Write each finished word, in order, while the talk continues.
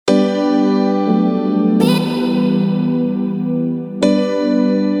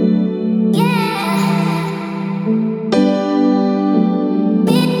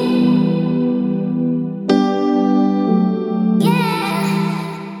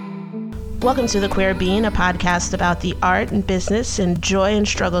Welcome to The Queer Bean, a podcast about the art and business and joy and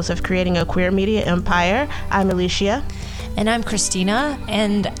struggles of creating a queer media empire. I'm Alicia. And I'm Christina,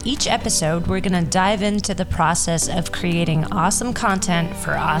 and each episode we're going to dive into the process of creating awesome content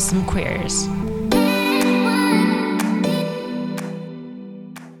for awesome queers.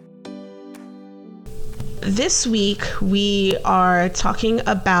 This week we are talking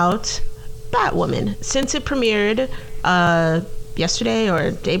about Batwoman. Since it premiered yesterday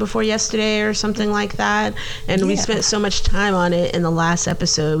or day before yesterday or something like that, and we spent so much time on it in the last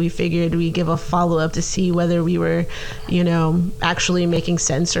episode, we figured we'd give a follow-up to see whether we were, actually making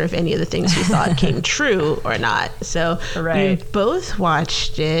sense or if any of the things we thought came true or not. So we both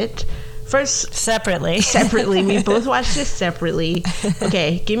watched it first separately. We both watched it separately.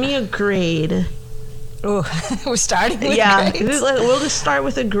 Okay, give me a grade. Oh, we're starting with grades? We'll just start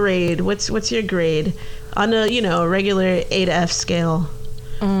with a grade. What's your grade on a regular A to F scale?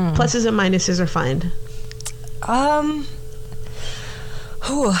 Pluses and minuses are fine.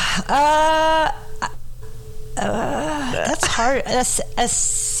 That's hard. A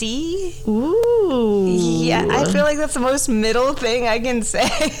C? Ooh. Yeah, I feel like that's the most middle thing I can say.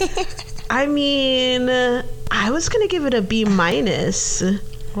 I mean, I was gonna give it a B minus.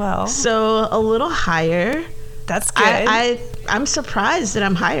 Well, so a little higher. That's good. I'm surprised that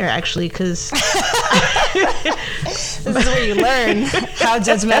I'm higher, actually, because this is where you learn how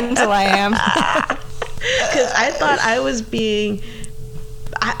judgmental I am. Because I thought I was being.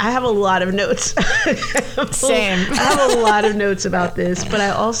 I have a lot of notes. Same. I have a lot of notes about this, but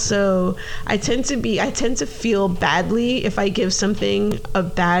I tend to feel badly if I give something a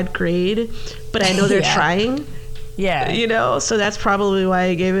bad grade, but I know they're trying. Yeah. So that's probably why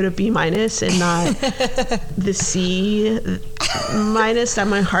I gave it a B minus and not the C minus that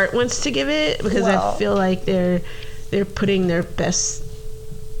my heart wants to give it, because I feel like they're putting their best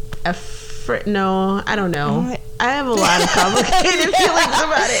effort. No, I don't know. I have a lot of complicated feelings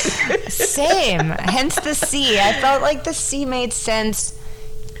about it. Same. Hence the C. I felt like the C made sense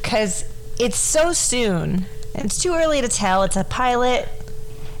because it's so soon. It's too early to tell. It's a pilot,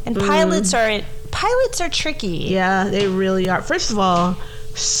 and pilots are tricky. Yeah, they really are. First of all,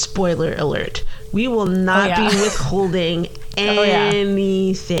 spoiler alert. We will not be withholding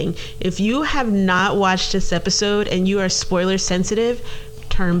anything. If you have not watched this episode and you are spoiler sensitive,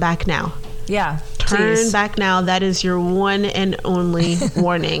 turn back now. Yeah, Turn back now. That is your one and only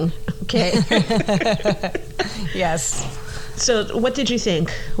warning. Okay? Yes. So what did you think?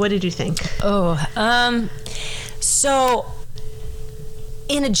 So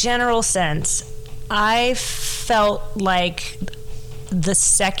in a general sense, I felt like the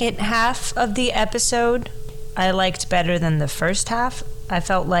second half of the episode I liked better than the first half. I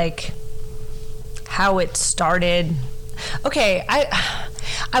felt like how it started. Okay, I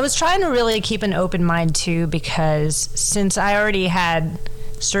was trying to really keep an open mind too, because since I already had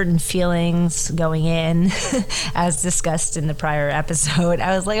certain feelings going in, as discussed in the prior episode,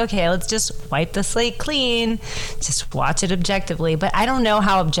 I was like, okay, let's just wipe the slate clean, just watch it objectively. But I don't know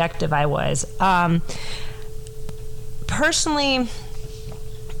how objective I was. Personally,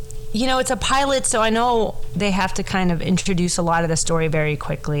 it's a pilot, so I know they have to kind of introduce a lot of the story very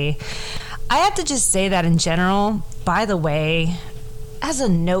quickly. I have to just say that in general, by the way, as a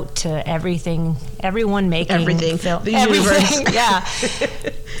note to everyone making everything, film, the universe. Yeah.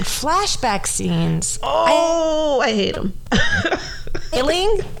 Flashback scenes. Oh, I hate them.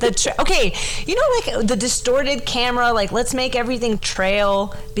 Trailing okay, like the distorted camera, like let's make everything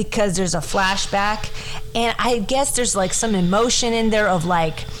trail because there's a flashback, and I guess there's like some emotion in there of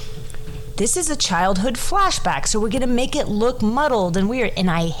like, this is a childhood flashback, so we're gonna make it look muddled and weird,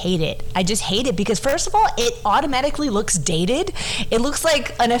 and I hate it. I just hate it because first of all, it automatically looks dated. It looks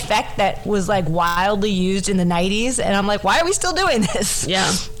like an effect that was like wildly used in the 90s, and I'm like, why are we still doing this?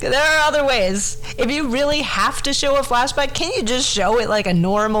 Yeah. There are other ways. If you really have to show a flashback, can you just show it like a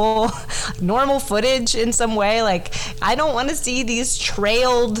normal footage in some way? Like, I don't want to see these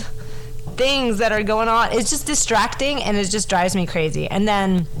trailed things that are going on. It's just distracting, and it just drives me crazy. And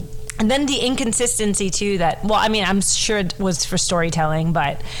then the inconsistency too, I'm sure it was for storytelling,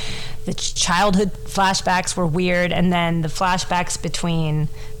 but the childhood flashbacks were weird, and then the flashbacks between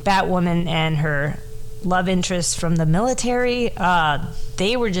Batwoman and her love interest from the military,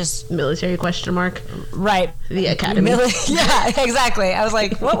 they were just... Military question mark? Right. The academy. Yeah, exactly. I was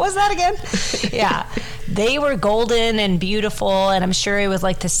like, what was that again? Yeah. They were golden and beautiful, and I'm sure it was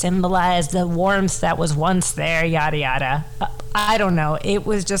like to symbolize the warmth that was once there, yada, yada. I don't know. It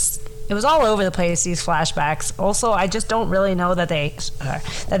was all over the place, these flashbacks. Also, I just don't really know that they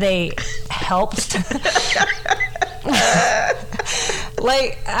helped.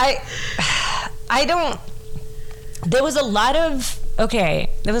 Like, I don't, there was a lot of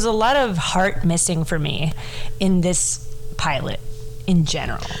heart missing for me in this pilot in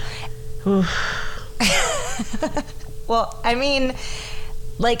general. Well, I mean,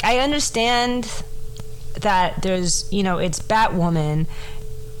 like, I understand that there's, it's Batwoman.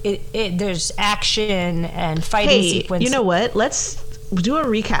 There's action and fighting sequences. You know what? Let's do a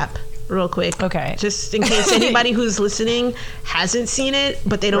recap real quick. Okay. Just in case anybody who's listening hasn't seen it,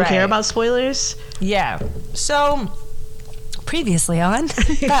 but they don't care about spoilers. Yeah. So, previously on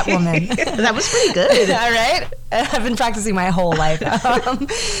Batwoman. That was pretty good. All right. I've been practicing my whole life. So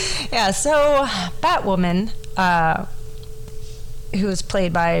Batwoman, who is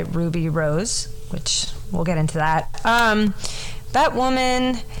played by Ruby Rose, which we'll get into that.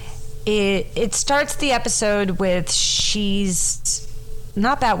 Batwoman, it starts the episode with she's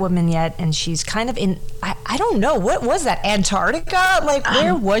not Batwoman yet, and she's kind of in, I don't know, what was that, Antarctica? Like,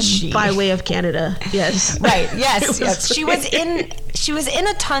 where was she? By way of Canada, yes. Right, yes. She was in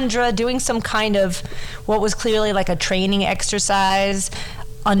a tundra doing some kind of what was clearly like a training exercise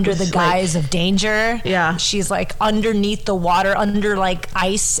under the guise of danger. Yeah. She's like underneath the water, under like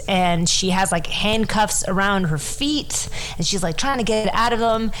ice, and she has like handcuffs around her feet, and she's like trying to get out of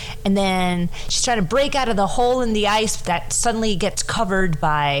them, and then she's trying to break out of the hole in the ice that suddenly gets covered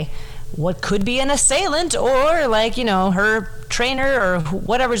by what could be an assailant or like, her trainer or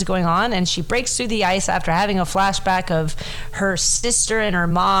whatever's going on, and she breaks through the ice after having a flashback of her sister and her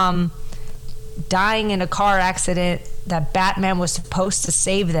mom dying in a car accident that Batman was supposed to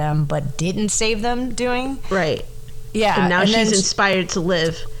save them but didn't save them doing. Right. Yeah. And now she's inspired to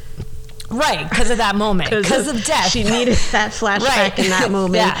live. Right, because of that moment. Because of death. She needed that flashback in that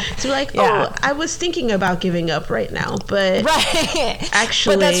moment. Yeah. To be like, I was thinking about giving up right now, but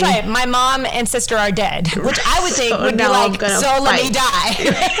actually... But that's right. My mom and sister are dead, which I would think would be like, let me die.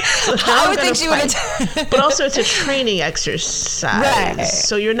 I would think she would have... But also it's a training exercise. Right.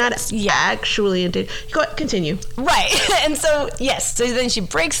 So you're not actually in danger. Go ahead, continue. Right. And so, yes. So then she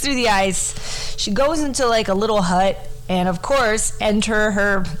breaks through the ice. She goes into like a little hut, and of course, enter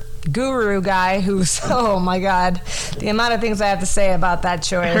her guru guy who's, oh my god, the amount of things I have to say about that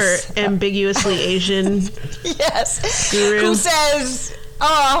choice. Her ambiguously Asian guru. Who says,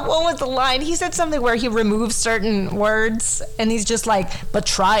 what was the line? He said something where he removes certain words and he's just like, but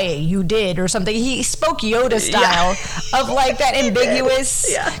try it, you did, or something. He spoke Yoda style of like that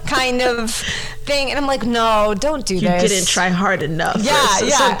ambiguous kind of thing, and I'm like, no, don't do this. You didn't try hard enough.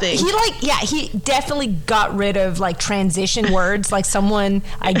 Something. He definitely got rid of like transition words, like someone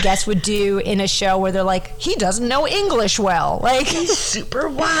I guess would do in a show where they're like, he doesn't know English well. Like, he's super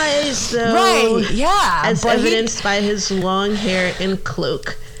wise though. Right, yeah. As evidenced by his long hair and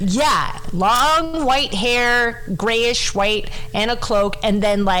cloak. Yeah, long white hair, grayish white, and a cloak, and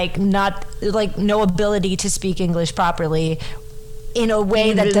then no ability to speak English properly in a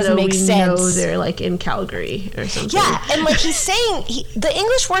way that doesn't make sense. Know they're like in Calgary or something. Yeah, and like he's saying the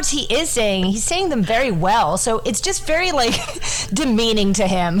English words he's saying them very well. So it's just very like demeaning to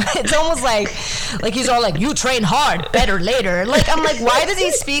him. It's almost like he's all like, "You train hard, better later." Like, I'm like, why does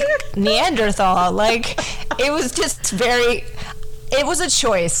he speak Neanderthal? Like, it was just very. It was a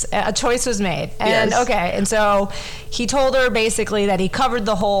choice. A choice was made. And and so he told her basically that he covered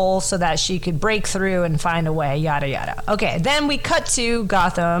the hole so that she could break through and find a way, yada, yada. Okay, then we cut to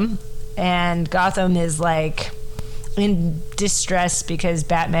Gotham, and Gotham is like in distress because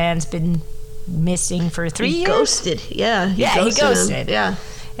Batman's been missing for 3 years. Ghosted. Yeah, he ghosted. Yeah.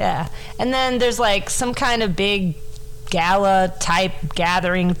 And then there's like some kind of big gala type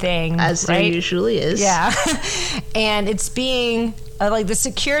gathering thing, as there usually is. Yeah. And it's being like the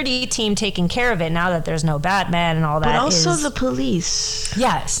security team taking care of it now that there's no Batman and all that. But also the police.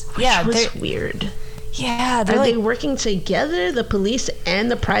 Yes. Which was weird. Yeah. Are they working together, the police and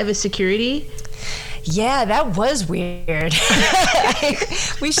the private security? Yeah, that was weird.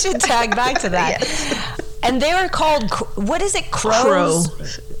 We should tag back to that. Yes. And they were called, what is it, Crows? Crow.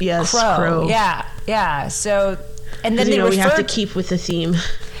 Yes, Crow. Yeah. So, and then they we have to keep with the theme.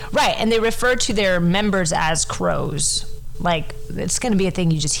 Right, and they refer to their members as crows. Like, it's going to be a thing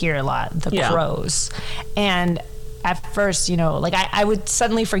you just hear a lot, the crows. And at first, like I would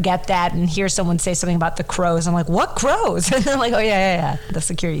suddenly forget that and hear someone say something about the crows. I'm like, what crows? And they're like, oh, yeah, the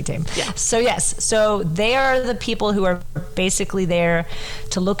security team. Yeah. So, yes, so they are the people who are basically there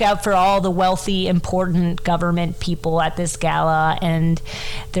to look out for all the wealthy, important government people at this gala. And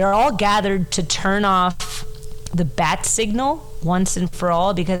they're all gathered to turn off the bat signal once and for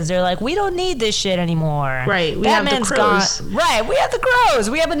all, because they're like, we don't need this shit anymore. Right. We have the crows. Right. We have the crows.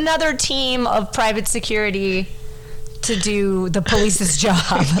 We have another team of private security to do the police's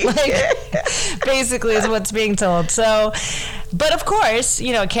job. Like, basically is what's being told. So, but of course,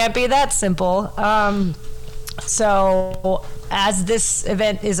 it can't be that simple. So as this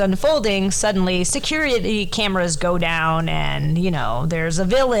event is unfolding, suddenly security cameras go down and, there's a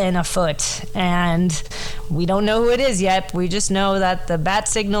villain afoot and we don't know who it is yet. We just know that the bat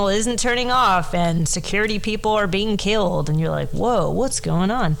signal isn't turning off and security people are being killed. And you're like, whoa, what's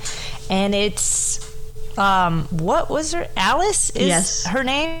going on? And it's, what was her? Alice is her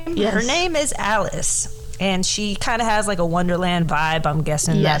name? Yes. Her name is Alice. And she kind of has like a Wonderland vibe. I'm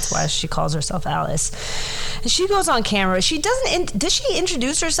guessing that's why she calls herself Alice. And she goes on camera. She doesn't. Does she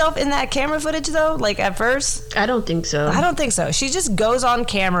introduce herself in that camera footage though? Like at first? I don't think so. I don't think so. She just goes on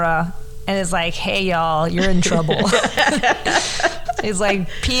camera and is like, "Hey y'all, you're in trouble." It's like,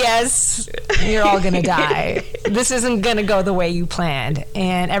 "P.S. You're all gonna die. This isn't gonna go the way you planned."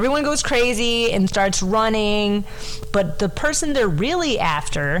 And everyone goes crazy and starts running. But the person they're really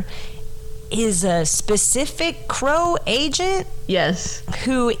after is a specific Crow agent. Yes.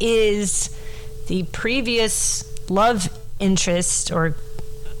 Who is the previous love interest or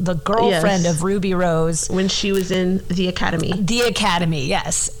the girlfriend of Ruby Rose. When she was in the academy. The academy,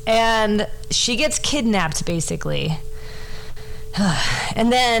 yes. And she gets kidnapped, basically.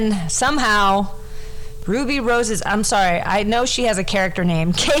 And then somehow Ruby Rose's, I'm sorry, I know she has a character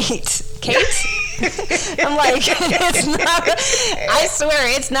name, Kate. Kate? I'm like, it's not, I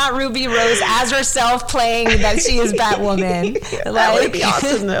swear, it's not Ruby Rose as herself playing that she is Batwoman. That would be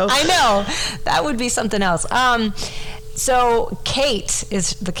awesome, though. I know. That would be something else. So Kate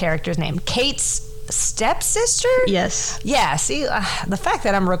is the character's name. Kate's stepsister? Yes. Yeah, see, the fact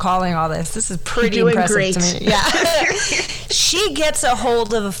that I'm recalling all this is pretty impressive great. to me. Yeah. She gets a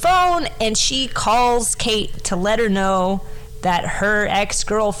hold of a phone and she calls Kate to let her know that her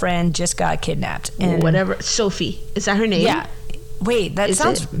ex-girlfriend just got kidnapped. And whatever. Sophie. Is that her name? Yeah. Wait, that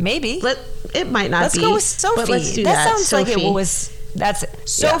sounds, maybe. It might not Let's be. go with Sophie. But let's do that. That sounds Sophie. like it was, that's it.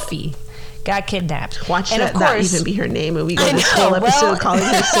 Sophie got kidnapped. Watch and that of course, not even be her name and we go this whole episode calling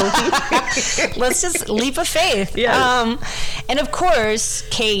her Sophie. Let's just leap of faith. Yes. And of course,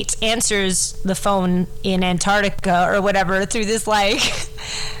 Kate answers the phone in Antarctica or whatever through this like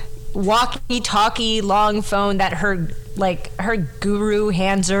walkie-talkie long phone that her guru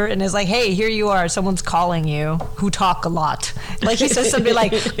hands her and is like, "Hey, here you are. Someone's calling you who talk a lot." Like he says something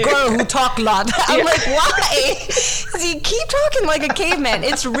like, "Girl who talk a lot." I'm like, why? Because you keep talking like a caveman.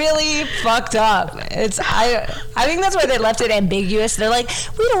 It's really fucked up. I think that's why they left it ambiguous. They're like,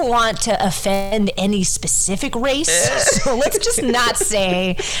 we don't want to offend any specific race, so let's just not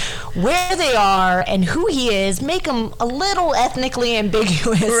say where they are and who he is. Make him a little ethnically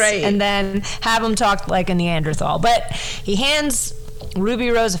ambiguous, right? And then have him talk like a Neanderthal. But he hands Ruby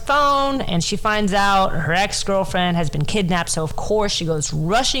Rose a phone and she finds out her ex-girlfriend has been kidnapped, so of course she goes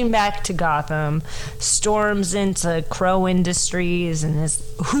rushing back to Gotham, storms into Crow Industries, and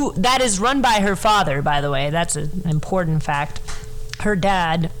that is run by her father, by the way. That's an important fact. Her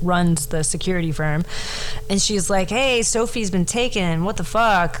dad runs the security firm, and she's like, "Hey, Sophie's been taken. What the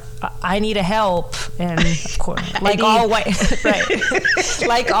fuck? I need a help." And of course, like all white, right?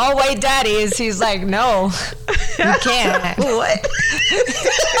 Like all white daddies, he's like, "No, you can't." What?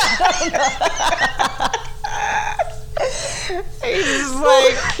 He's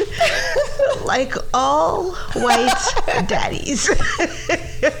like all white daddies.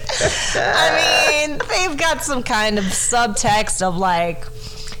 I mean, they've got some kind of subtext of like,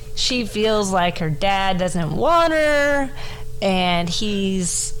 she feels like her dad doesn't want her, and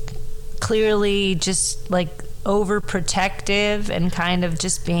he's clearly just like overprotective and kind of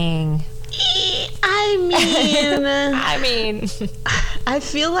just being. I mean, I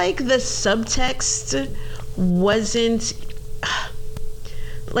feel like the subtext wasn't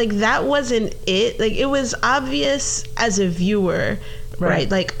like that wasn't it. Like it was obvious as a viewer,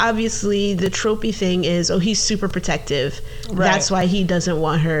 right? Like obviously the tropey thing is, oh, he's super protective. Right. That's why he doesn't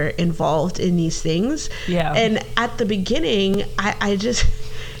want her involved in these things. Yeah. And at the beginning, I just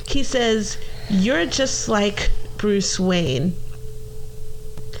he says, "You're just like Bruce Wayne.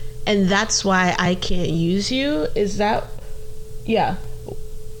 And that's why I can't use you." Is that? Yeah.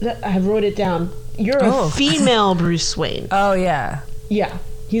 I wrote it down. You're a female Bruce Wayne. Oh, yeah. Yeah.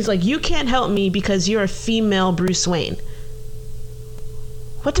 He's like, "You can't help me because you're a female Bruce Wayne."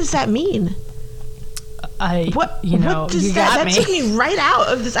 What does that mean? You got me. That took me right out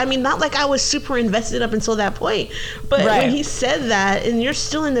of this. I mean, not like I was super invested up until that point, but when he said that, and you're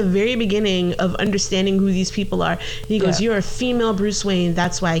still in the very beginning of understanding who these people are, and he goes, "You're a female Bruce Wayne,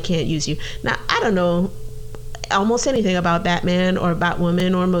 that's why I can't use you." Now, I don't know. almost anything about Batman or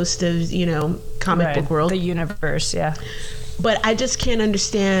Batwoman or most of, comic book world. The universe, yeah. But I just can't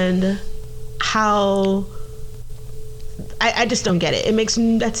understand how... I just don't get it.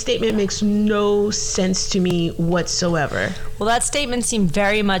 That statement makes no sense to me whatsoever. Well, that statement seemed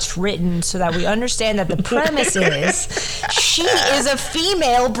very much written so that we understand that the premise is she is a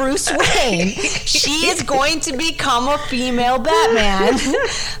female Bruce Wayne. She is going to become a female Batman.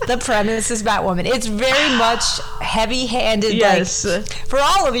 The premise is Batwoman. It's very much heavy-handed. Yes. Like, for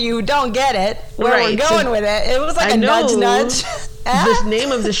all of you who don't get it, where we're going with it, it was like a nudge. The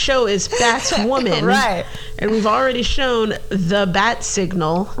name of the show is Batwoman. Right. And we've already shown the bat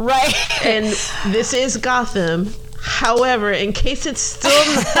signal. Right. And this is Gotham. However, in case it's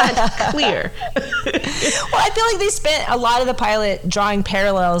still not clear. Well, I feel like they spent a lot of the pilot drawing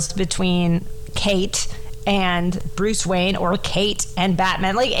parallels between Kate and Bruce Wayne, or Kate and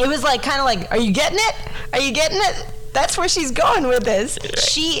Batman. Like, it was like, kind of like, are you getting it? Are you getting it? That's where she's going with this.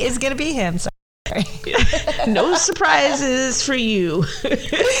 She is going to be him. No surprises for you.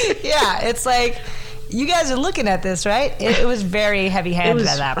 Yeah, it's like, you guys are looking at this, right? It was very heavy-handed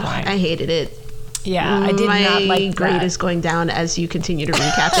at that point. I hated it. Yeah, I did not like my grade is going down as you continue to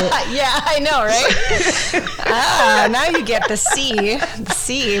recap it. Yeah, I know, right? Now you get the C. The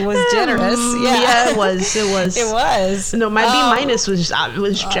C was generous. Yeah, it was. It was. No, my B-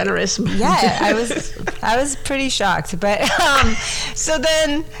 was generous. Yeah, I was pretty shocked. But so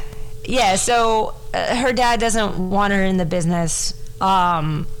then, so her dad doesn't want her in the business.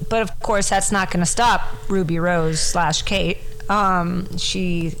 But of course, that's not going to stop Ruby Rose / Kate.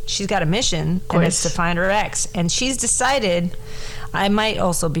 She's got a mission, and it's to find her ex. And she's decided, I might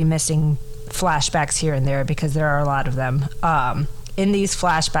also be missing flashbacks here and there because there are a lot of them. In these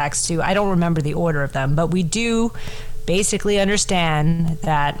flashbacks too, I don't remember the order of them, but we do basically understand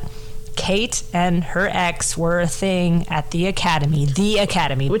that Kate and her ex were a thing at the academy,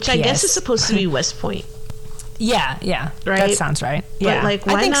 which I guess is supposed to be West Point. Yeah, right. That sounds right. But like,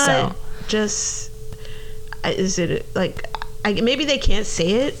 why not just? Is it like? Maybe they can't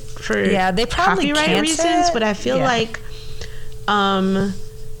say it for they probably copyright reasons, but I feel like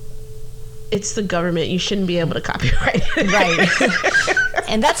it's the government. You shouldn't be able to copyright it. Right.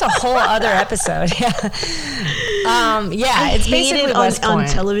 And that's a whole other episode. It's basically on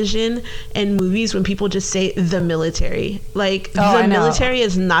television and movies when people just say the military. Like, the military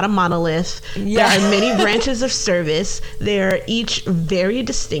is not a monolith. There are many branches of service. They are each very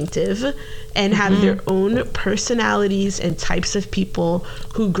distinctive and have their own personalities and types of people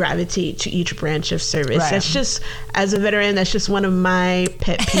who gravitate to each branch of service. Right. That's just, as a veteran, that's just one of my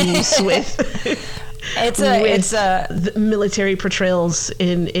pet peeves with the military portrayals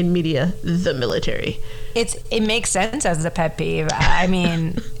in media. The military. It makes sense as a pet peeve. I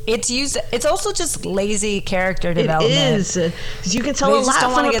mean, it's also just lazy character development. It is. 'Cause you can tell a lot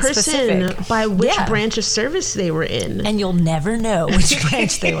from a person by which branch of service they were in. And you'll never know which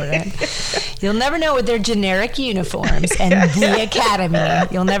branch they were in. You'll never know with their generic uniforms and the academy.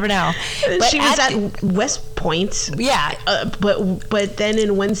 You'll never know. But she was at West Point. Yeah. But then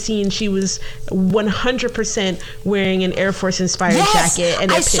in one scene, she was 100% wearing an Air Force inspired jacket, and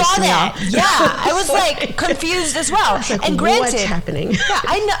it pissed me off. Yeah, I was like confused as well. Like, and granted, what's happening? Yeah,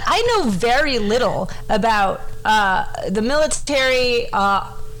 I know very little about the military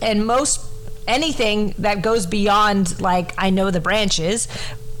and most anything that goes beyond, like, I know the branches,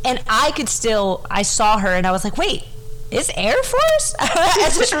 and I saw her and I was like, wait, is Air Force?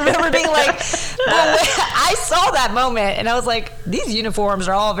 I just remember being like, I saw that moment and I was like, these uniforms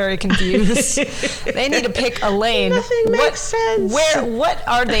are all very confused. They need to pick a lane. Nothing makes sense. What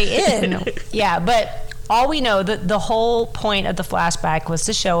are they in? Yeah, but all we know, the whole point of the flashback was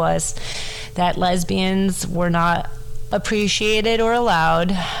to show us that lesbians were not appreciated or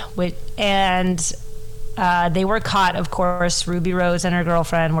allowed, and they were caught, of course. Ruby Rose and her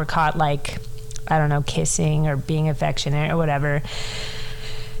girlfriend were caught, like, I don't know, kissing or being affectionate or whatever,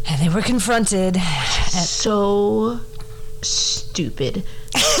 and they were confronted. So stupid.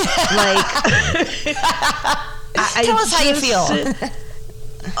 Like, tell us how you feel.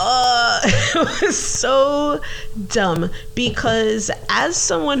 It was so dumb, because as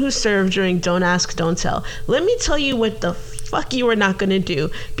someone who served during Don't Ask, Don't Tell, let me tell you what the fuck you are not gonna do.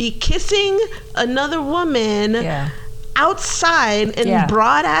 Be kissing another woman outside in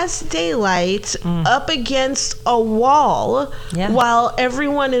broad ass daylight up against a wall while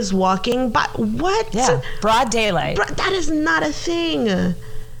everyone is walking by. What? Yeah, broad daylight. That is not a thing.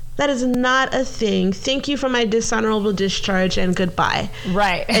 That is not a thing. Thank you for my dishonorable discharge and goodbye.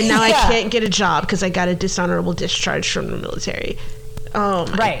 Right. And now I can't get a job because I got a dishonorable discharge from the military. Oh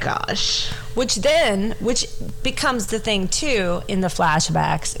my Right. gosh. Which becomes the thing too in the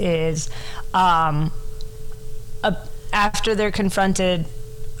flashbacks is after they're confronted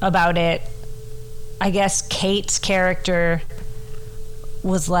about it, I guess Kate's character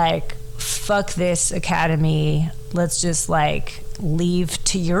was like, fuck this academy, let's just like leave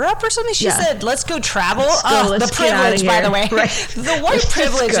to Europe or something. She said, let's go travel. Let's the privilege, by the way. Right. The white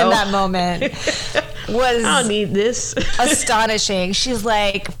privilege in that moment was I don't need this. astonishing. She's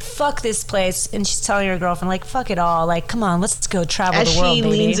like, fuck this place. And she's telling her girlfriend, like, fuck it all. Like, come on, let's go travel As the world, she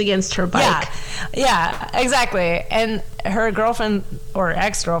baby. leans against her bike. Yeah, exactly. And her girlfriend, or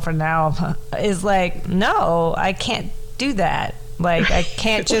ex-girlfriend now, is like, no, I can't do that. Like, I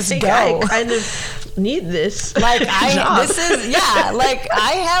can't just Like, go. I kind of need this. Like, job. like,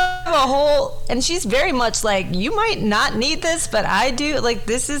 I have a whole, and she's very much like, you might not need this, but I do. Like,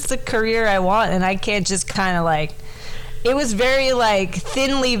 this is the career I want, and I can't just kind of like, it was very like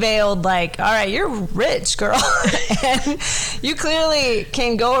thinly veiled, like, all right, you're rich, girl. And you clearly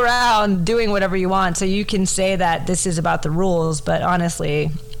can go around doing whatever you want, so you can say that this is about the rules, but honestly,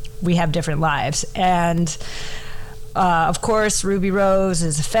 we have different lives. And of course, Ruby Rose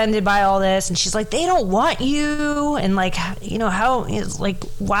is offended by all this, and she's like, they don't want you, and like, you know, how, like,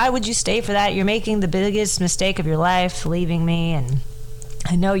 why would you stay for that? You're making the biggest mistake of your life, leaving me, and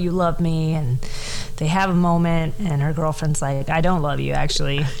I know you love me. And they have a moment, and her girlfriend's like, I don't love you,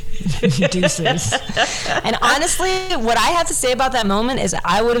 actually. Deuces. And honestly, what I have to say about that moment is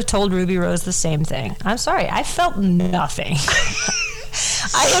I would have told Ruby Rose the same thing. I'm sorry, I felt nothing.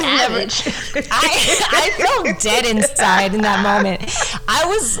 I felt dead inside in that moment. I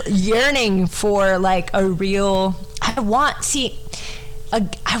was yearning for like a real, I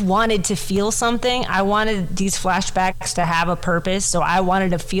wanted to feel something. I wanted these flashbacks to have a purpose, so I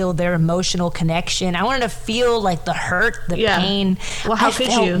wanted to feel their emotional connection. I wanted to feel like the hurt, the pain. Well, how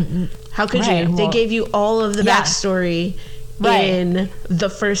could you? How could you? They gave you all of the backstory in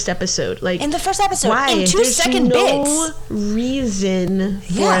the first episode. Like, in the first episode, why? in There's 2-second no bits. reason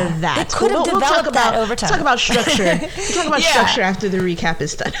for that. They could have developed that over time. Talk about structure. We'll talk about structure after the recap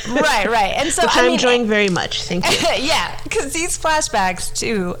is done. Right. And so, which I'm enjoying very much. Thank you. Yeah, because these flashbacks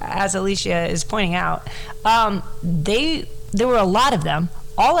too, as Alicia is pointing out, there were a lot of them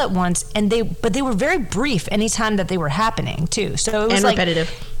all at once, but they were very brief anytime that they were happening too. So it was like repetitive.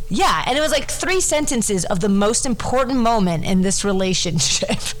 Yeah, and it was like 3 sentences of the most important moment in this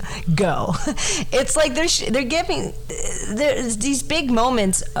relationship. Go. It's like they're giving there's these big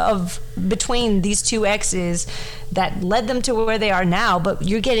moments of between these two exes that led them to where they are now, but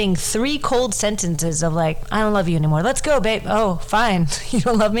you're getting 3 cold sentences of like, I don't love you anymore. Let's go, babe. Oh, fine. You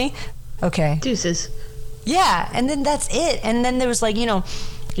don't love me? Okay. Deuces. Yeah, and then that's it. And then there was like, you know,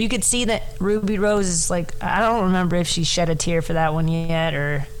 you could see that Ruby Rose is like, I don't remember if she shed a tear for that one yet,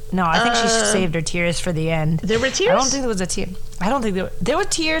 or no, I think she saved her tears for the end. There were tears? I don't think there was a tear. I don't think there were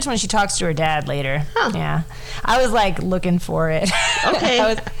tears when she talks to her dad later. Huh. Yeah. I was like looking for it.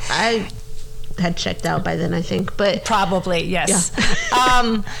 Okay. I had checked out by then, I think, but probably, yes.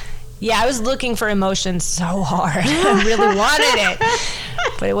 Yeah. I was looking for emotion so hard. I really wanted it,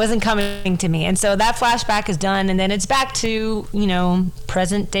 but it wasn't coming to me. And so that flashback is done, and then it's back to, you know,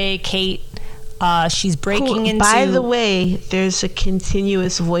 present day Kate. She's breaking into. By the way, there's a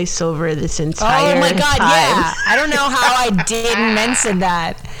continuous voiceover this entire. Oh my God! time. Yeah, I don't know how I didn't mention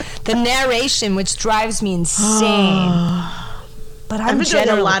that. The narration, which drives me insane. But I've been doing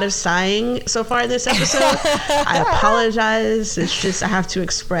a lot of sighing so far this episode. I apologize. It's just I have to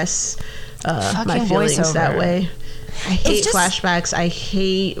express my feelings voiceover. that way. I hate flashbacks. I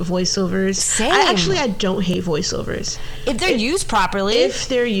hate voiceovers. Same. I don't hate voiceovers. If they're used properly. If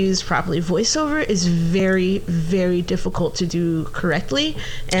they're used properly. Voiceover is very, very difficult to do correctly.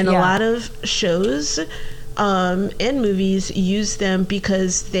 And a lot of shows and movies use them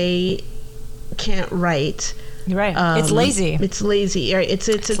because they can't write. You're right. It's lazy. It's lazy. Right? It's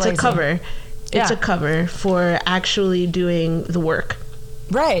lazy. A cover. It's a cover for actually doing the work.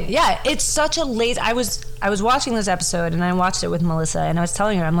 Right. Yeah. It's such a lazy. I was watching this episode, and I watched it with Melissa, and I was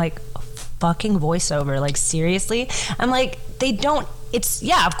telling her, I'm like, fucking voiceover. Like, seriously? I'm like, they don't. It's,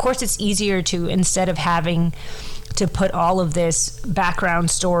 of course it's easier to, instead of having to put all of this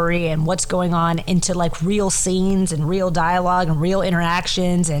background story and what's going on into like real scenes and real dialogue and real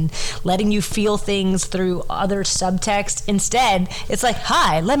interactions and letting you feel things through other subtext. Instead, it's like,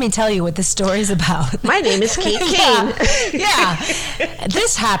 hi, let me tell you what this story's about. My name is Kate Kane. Yeah.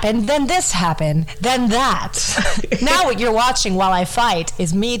 This happened, then that. Now what you're watching while I fight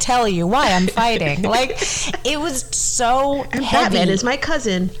is me telling you why I'm fighting. Like, it was so heavy. Batman is my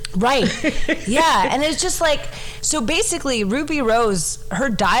cousin. Right. Yeah. And it's just like, So basically, Ruby Rose, her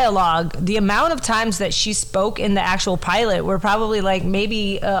dialogue, the amount of times that she spoke in the actual pilot were probably like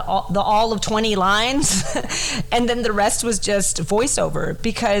maybe all of 20 lines. And then the rest was just voiceover,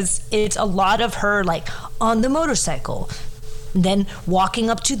 because it's a lot of her like on the motorcycle, then walking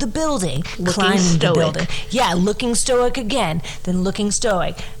up to the building, climbing the building. Yeah, looking stoic again, then looking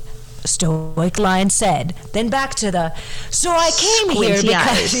stoic. Stoic line said, then back to the so I came squinty here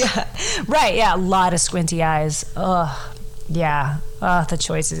eyes. because a lot of squinty eyes. The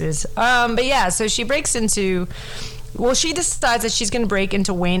choices. But yeah, so she breaks into, well, she decides that she's going to break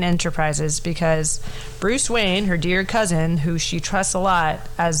into Wayne Enterprises because Bruce Wayne, her dear cousin, who she trusts a lot,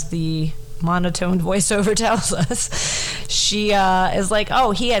 as the monotone voiceover tells us, she is like,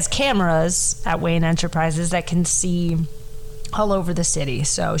 oh, he has cameras at Wayne Enterprises that can see all over the city.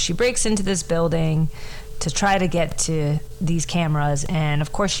 So she breaks into this building to try to get to these cameras, and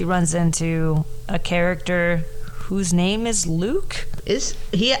of course she runs into a character whose name is Luke. Is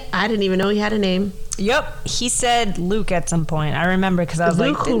he? I didn't even know he had a name. Yep, he said Luke at some point. I remember because I was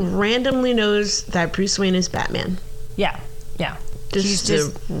Luke, like, who randomly knows that Bruce Wayne is Batman. Yeah. Just a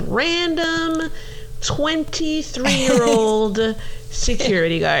random 23-year-old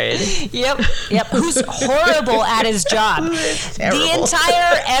security guard. Yep. Who's horrible at his job. The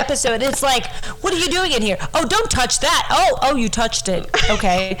entire episode, it's like, what are you doing in here? Oh, don't touch that. Oh, you touched it.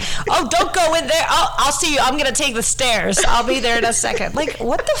 Okay. Oh, don't go in there. Oh, I'll see you. I'm going to take the stairs. I'll be there in a second. Like,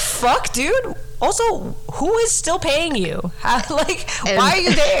 what the fuck, dude? Also, who is still paying you? Why are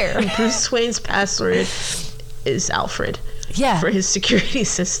you there? Bruce Wayne's password is Alfred. Yeah. For his security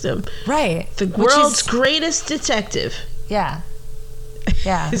system. Right. The world's greatest detective. Yeah.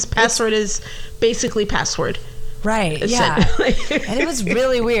 His password is basically password. Right. Yeah. And it was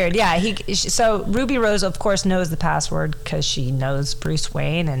really weird. Yeah. So Ruby Rose, of course, knows the password because she knows Bruce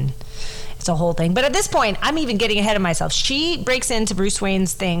Wayne, and it's a whole thing. But at this point, I'm even getting ahead of myself. She breaks into Bruce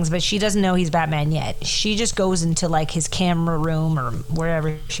Wayne's things, but she doesn't know he's Batman yet. She just goes into like his camera room or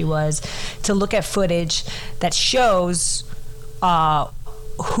wherever she was to look at footage that shows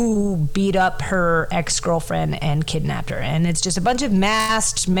who beat up her ex-girlfriend and kidnapped her. And it's just a bunch of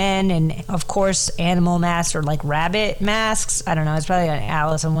masked men and, of course, animal masks or like rabbit masks. I don't know. It's probably an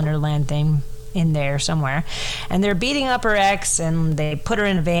Alice in Wonderland thing in there somewhere. And they're beating up her ex, and they put her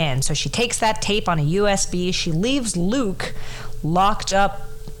in a van. So she takes that tape on a USB. She leaves Luke locked up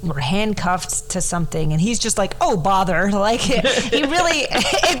or handcuffed to something, and he's just like, oh, bother. Like, he really...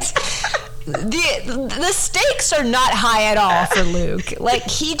 it's... The stakes are not high at all for Luke. Like,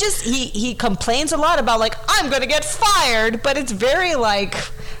 he complains a lot about like, I'm gonna get fired, but it's very like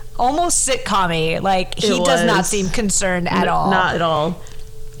almost sitcom-y. Like, he does not seem concerned at all. Not at all.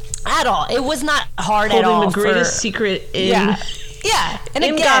 At all. It was not hard at all. Holding the greatest secret in and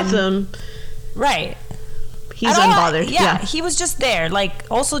in again, Gotham. Right. He's unbothered. Yeah, he was just there, like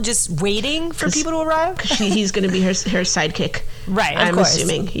also just waiting for people to arrive. He's going to be her sidekick. Right, I'm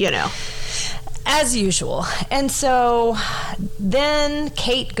assuming, As usual. And so then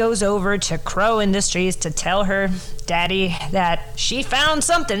Kate goes over to Crow Industries to tell her daddy that she found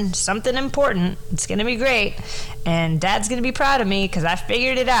something important. It's going to be great. And dad's going to be proud of me because I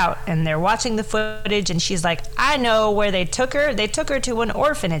figured it out. And they're watching the footage, and she's like, I know where they took her. They took her to an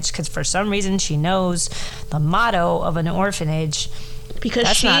orphanage because for some reason she knows the motto of an orphanage.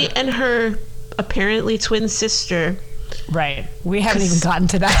 Because and her apparently twin sister... Right. We haven't even gotten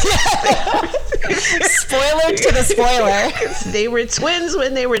to that yet. Spoiler to the spoiler. They were twins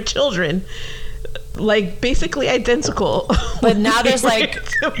when they were children. Like, basically identical. But now there's like...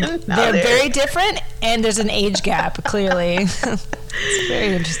 they're very different, and there's an age gap, clearly. It's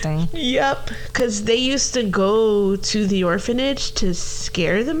very interesting. Yep. Because they used to go to the orphanage to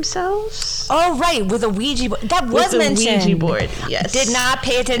scare themselves. Oh, right. With a Ouija board. That was mentioned. Ouija board, yes. Did not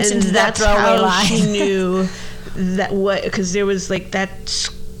pay attention and to that throwaway how line. She knew... because there was like that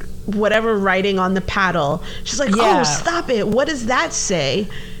whatever writing on the paddle. She's like, oh, stop it, what does that say?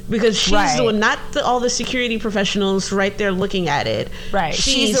 Because she's the one, not all the security professionals right there looking at it. Right.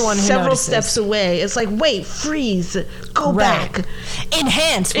 She's the one who several notices. steps away. It's like, wait, freeze, go back,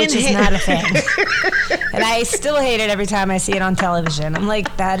 enhance, which is not a thing. And I still hate it every time I see it on television. I'm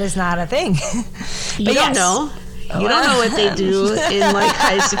like, that is not a thing. You don't know. You don't know what they do in like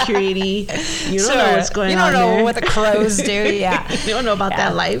high security. You don't know what's going on. You don't know there. what the crows do. Yeah. You don't know about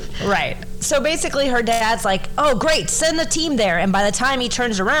that life. Right. So basically her dad's like, oh, great, send a team there. And by the time he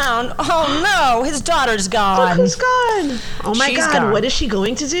turns around, oh no, his daughter's gone. Look who's gone. Oh my God, gone. What is she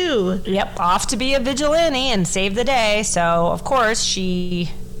going to do? Yep, off to be a vigilante and save the day. So, of course,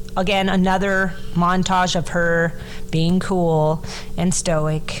 she again, another montage of her being cool and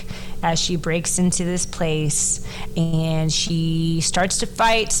stoic as she breaks into this place and she starts to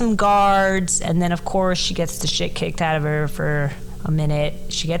fight some guards, and then of course she gets the shit kicked out of her for a minute.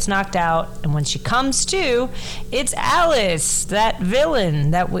 She gets knocked out, and when she comes to, it's Alice, that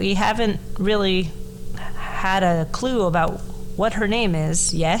villain that we haven't really had a clue about what her name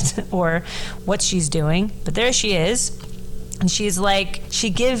is yet or what she's doing, but there she is. And she's like,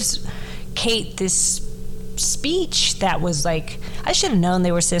 she gives Kate this speech that was like, I should have known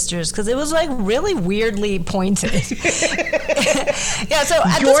they were sisters because it was like really weirdly pointed. Yeah, so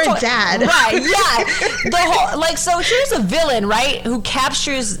at your this point, dad, right? Yeah, the whole like, so here's a villain, right, who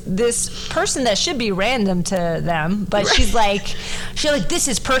captures this person that should be random to them, but right. she's like, this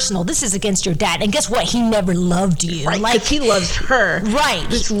is personal. This is against your dad, and guess what? He never loved you. Right, like he loves her, right?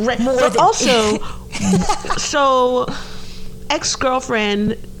 More but than also, so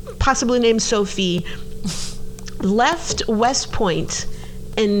ex-girlfriend, possibly named Sophie, left West Point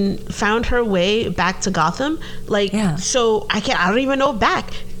and found her way back to Gotham. Like, yeah. So I don't even know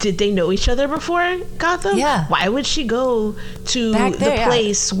back. Did they know each other before Gotham? Yeah. Why would she go to the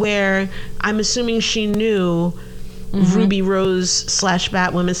place where I'm assuming she knew Ruby Rose /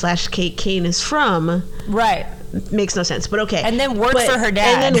 Batwoman / Kate Kane is from? Right. Makes no sense, but okay. And then work for her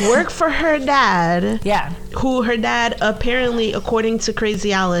dad. And then work for her dad. Yeah. Who her dad, apparently, according to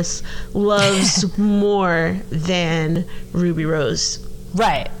Crazy Alice, loves more than Ruby Rose.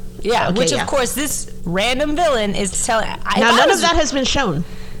 Right. Yeah. Okay, which, of course, this random villain is telling. Now, none of that has been shown.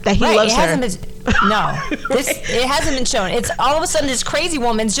 That he loves her. It hasn't been shown. It's all of a sudden this crazy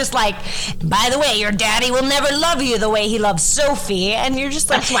woman's just like, by the way, your daddy will never love you the way he loves Sophie, and you're just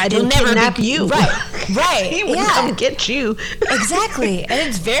like, that's why I didn't kidnap you. Right. He would come get you. Exactly, and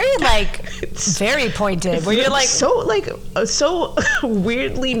it's very very pointed. Where you're like, so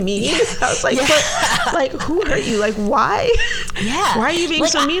weirdly mean. I was like, like, who hurt you? Like, why? Yeah. Why are you being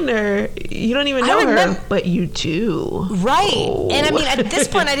so mean to her? You don't even know her, but you do. Right. Oh. And I mean, at this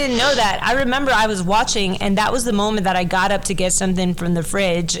point, I didn't know that. I remember I was watching, and that was the moment that I got up to get something from the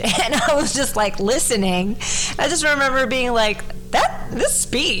fridge, and I was just like listening. I just remember being like, this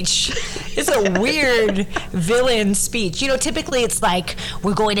speech is a weird villain speech. You know, typically it's like,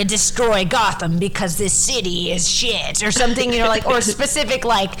 we're going to destroy Gotham because this city is shit or something, you know, like, or specific,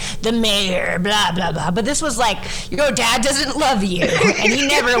 like, the mayor, blah, blah, blah. But this was like, your dad doesn't love you and he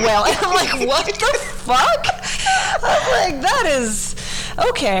never will. And I'm like, what the fuck? I'm like, that is...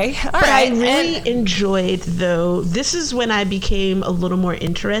 Okay, all right. I really enjoyed, though, this is when I became a little more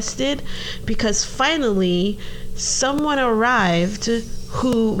interested, because finally someone arrived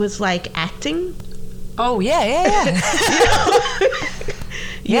who was like acting. Oh, yeah.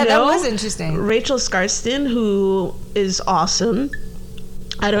 Yeah, that was interesting. Rachel Skarsten, who is awesome.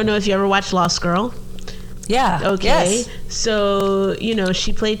 I don't know if you ever watched Lost Girl. Yeah. Okay. Yes. So,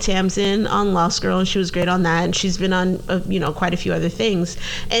 she played Tamsin on Lost Girl, and she was great on that. And she's been on, quite a few other things.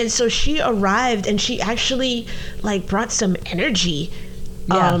 And so she arrived, and she actually, brought some energy,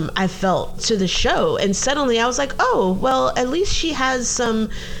 I felt, to the show. And suddenly I was like, oh, well, at least she has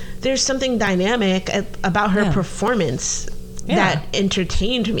there's something dynamic about her performance that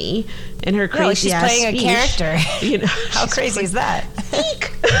entertained me in her crazy ass she's playing speech. A character. How crazy is that?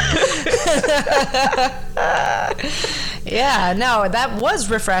 Yeah, no, that was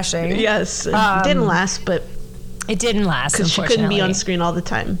refreshing. Yes, it didn't last, but it didn't last because she couldn't be on screen all the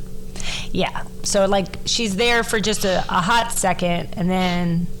time. Yeah, so she's there for just a hot second, and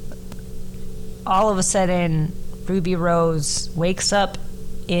then all of a sudden Ruby Rose wakes up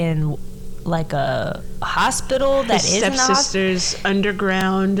in a hospital that is stepsister's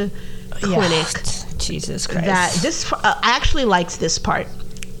underground clinic. Jesus Christ! I actually liked this part.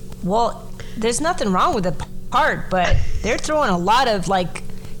 Well, there's nothing wrong with the part, but they're throwing a lot of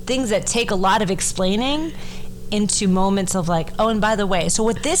things that take a lot of explaining into moments of oh, and by the way, so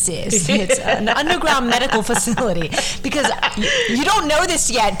what this is, it's an underground medical facility, because you don't know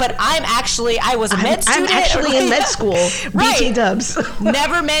this yet, but I was a med student. I'm actually in med school. Right. BT dubs.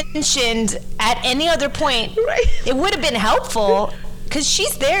 Never mentioned at any other point. Right. It would have been helpful, because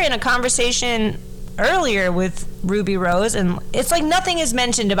she's there in a conversation earlier with Ruby Rose, and it's nothing is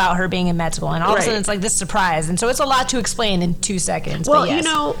mentioned about her being in med school, and all of a sudden it's this surprise, and so it's a lot to explain in 2 seconds. Well,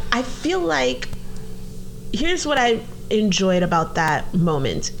 I feel like here's what I enjoyed about that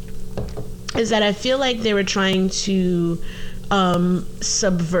moment is that I feel like they were trying to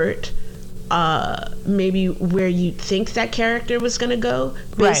subvert maybe where you think that character was going to go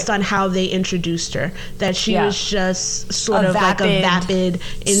based on how they introduced her. That she was just sort of like a vapid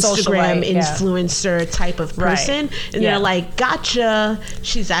Instagram influencer type of person. And they're like, gotcha,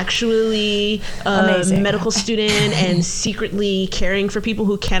 she's actually a medical student and secretly caring for people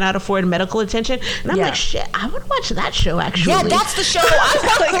who cannot afford medical attention. And I'm like, shit, I would watch that show actually. Yeah, that's the show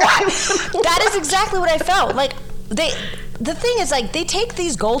I want to watch. That is exactly what I felt. Like, the thing is, like, they take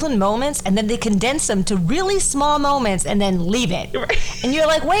these golden moments and then they condense them to really small moments and then leave it. Right. And you're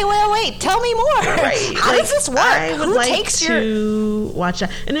like, wait, tell me more. Right. How does this work? I would like to watch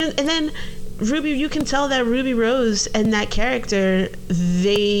that. And then Ruby, you can tell that Ruby Rose and that character,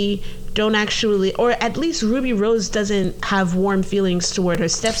 they don't actually, or at least Ruby Rose doesn't have warm feelings toward her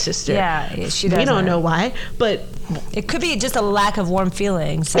stepsister. Yeah, she doesn't. We don't know why, but it could be just a lack of warm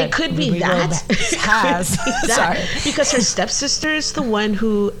feelings. It could be that. Sorry. Because her stepsister is the one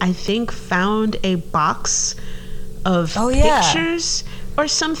who I think found a box of pictures or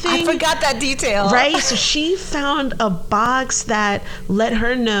something. I forgot that detail. Right? So she found a box that let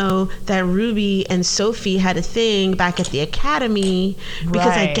her know that Ruby and Sophie had a thing back at the academy,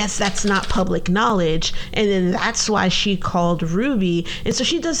 because I guess that's not public knowledge. And then that's why she called Ruby. And so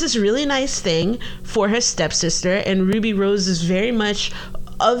she does this really nice thing for her stepsister, and Ruby Rose is very much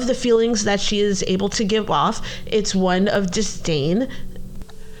of the feelings that she is able to give off. It's one of disdain.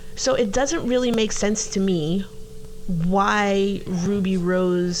 So it doesn't really make sense to me why Ruby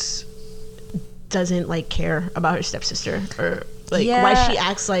Rose doesn't like care about her stepsister, or like why she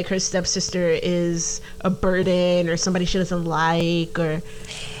acts like her stepsister is a burden or somebody she doesn't like, or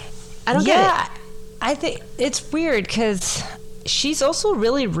I don't get it. I think it's weird because she's also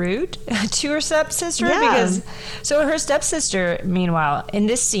really rude to her stepsister, because so her stepsister, meanwhile, in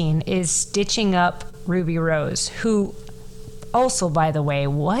this scene is stitching up Ruby Rose, who also, by the way,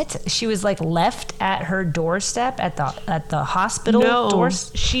 she was like left at her doorstep at the hospital. No,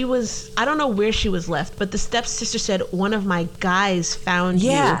 she was. I don't know where she was left, but the stepsister said one of my guys found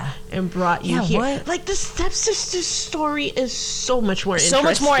you and brought you here. What? Like, the stepsister's story is so much more interesting. So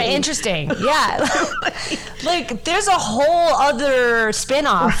much more interesting. Yeah, like there's a whole other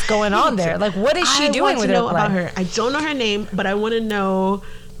spin-off going on there. Like, what is she doing with her life? About her? I don't know her name, but I want to know.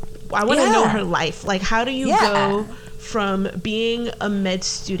 I want to know her life. Like, how do you go from being a med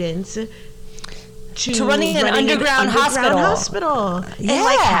student to running an underground hospital and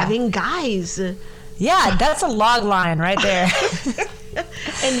like having guys? Yeah, that's a log line right there.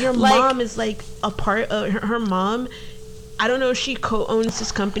 And your mom is like a part of her mom. I don't know if she co-owns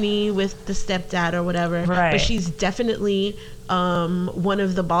this company with the stepdad or whatever, but she's definitely one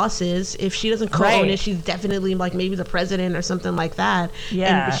of the bosses. If she doesn't co-own it, she's definitely like maybe the president or something like that.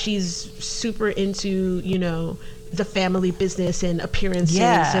 Yeah, and she's super into, you know, the family business and appearances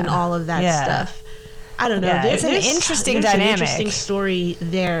and all of that stuff. I don't know. It's an interesting dynamic. An interesting story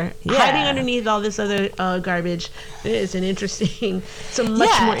there. Hiding underneath all this other garbage, it's a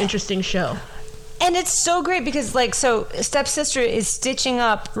much more interesting show. And it's so great because, like, so stepsister is stitching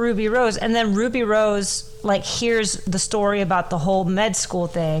up Ruby Rose, and then Ruby Rose, like, hears the story about the whole med school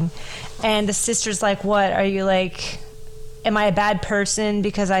thing, and the sister's like, what, are you, like, am I a bad person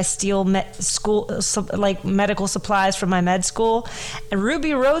because I steal medical supplies from my med school? And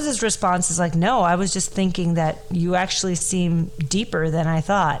Ruby Rose's response is like, no, I was just thinking that you actually seem deeper than I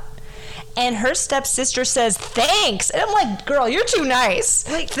thought. And her stepsister says, thanks. And I'm like, girl, you're too nice.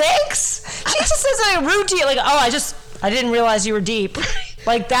 Like, thanks? She just says something rude to you. Like, oh, I didn't realize you were deep.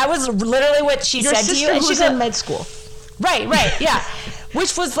 Like, that was literally what she said to you. And she's in med school. Right, yeah.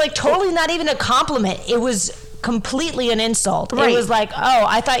 Which was, like, totally not even a compliment. It was completely an insult. Right. It was like, oh,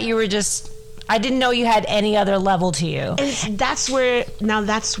 I thought you were just, I didn't know you had any other level to you. And that's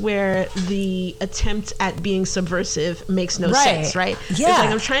where the attempt at being subversive makes no sense, right? Yeah. It's like,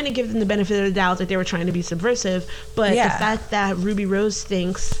 I'm trying to give them the benefit of the doubt that they were trying to be subversive, but the fact that Ruby Rose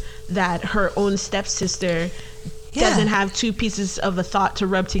thinks that her own stepsister doesn't have two pieces of a thought to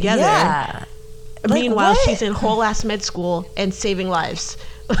rub together. Yeah. Meanwhile, she's in whole ass med school and saving lives.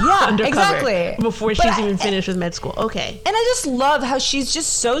 Yeah, exactly. Before she's even finished with med school. Okay. And I just love how she's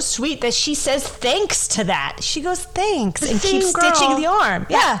just so sweet that she says thanks to that. She goes, thanks, and keeps stitching the arm.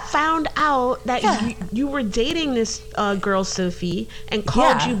 Yeah. Found out that you were dating this girl, Sophie, and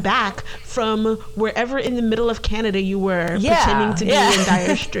called you back from wherever in the middle of Canada you were, pretending to be in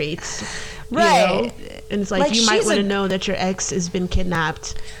dire straits. Right. You know? And it's like you might want to know that your ex has been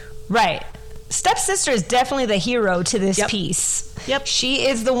kidnapped. Right. Stepsister is definitely the hero to this piece. Yep. She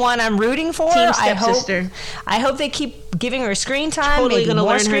is the one I'm rooting for. Team Stepsister. I hope they keep giving her screen time. Totally going to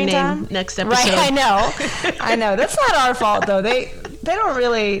learn her name next episode. Right, I know. That's not our fault, though. They don't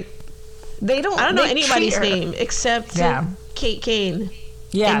really... they don't. I don't know they anybody's treat her- name except Kate Kane.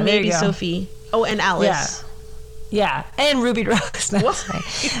 Yeah, and there maybe you go. Sophie. Oh, and Alice. Yeah, and Ruby Rose.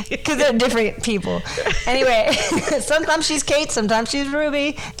 Because they're different people. Anyway, sometimes she's Kate, sometimes she's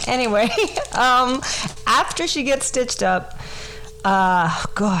Ruby. Anyway, after she gets stitched up,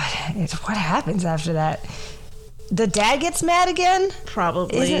 what happens after that? The dad gets mad again?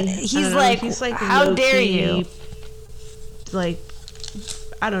 Probably. He's like, how dare you? Like,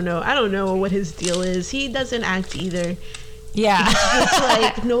 I don't know what his deal is. He doesn't act either. Yeah. It's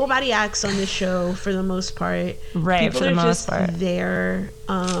like nobody acts on the show for the most part. Right, People for the are most just part. there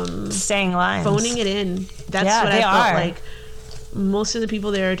saying lines. phoning it in. That's Yeah, what they I felt are. like. Most of the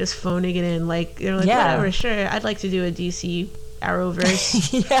people there are just phoning it in. Like, they're like, whatever, sure. I'd like to do a DC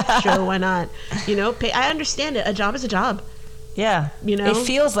Arrowverse show. Why not? You know, I understand it. A job is a job. Yeah. You know? It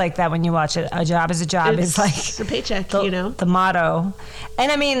feels like that when you watch it. A job is a job. It's like It's a paycheck, the motto.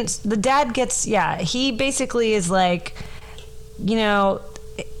 And I mean, the dad gets, he basically is like, you know,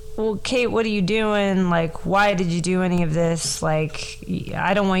 well, Kate, what are you doing? Like, why did you do any of this? Like,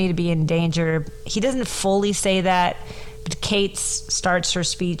 I don't want you to be in danger. He doesn't fully say that, but Kate starts her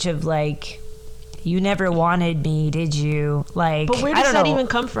speech of like, you never wanted me, did you? Like, but where does that even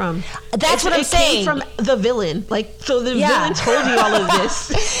come from? That's what I'm saying. It came from the villain. Like, so the villain told you all of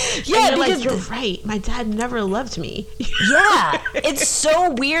this. Yeah, and you're because like, you're right. My dad never loved me. Yeah, it's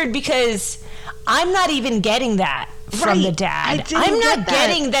so weird because I'm not even getting that from the dad. I'm not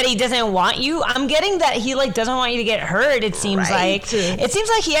getting that he doesn't want you. I'm getting that he like doesn't want you to get hurt. It seems like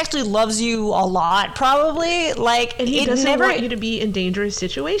he actually loves you a lot, probably. Like, and he doesn't want you to be in dangerous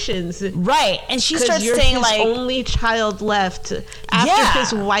situations, right? And she starts you're saying his like, only child left after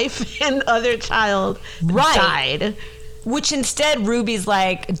his wife and other child died. Which instead Ruby's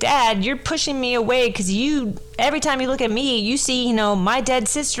like, Dad, you're pushing me away because every time you look at me, you see, you know, my dead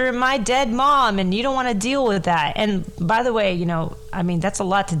sister and my dead mom, and you don't want to deal with that. And by the way, you know, I mean, that's a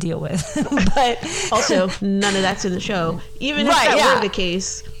lot to deal with. But also, none of that's in the show. Even if that were the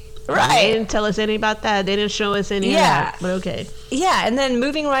case. They didn't tell us any about that. They didn't show us any of that. But okay. Yeah, and then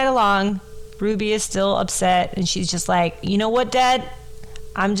moving right along, Ruby is still upset, and she's just like, you know what, Dad?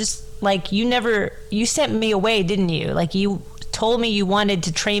 I'm just... like, you sent me away, didn't you? Like, you told me you wanted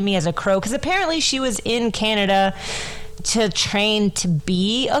to train me as a crow, because apparently she was in Canada to train to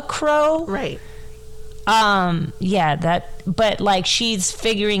be a crow. Right. But like, she's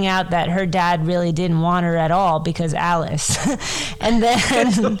figuring out that her dad really didn't want her at all because Alice. And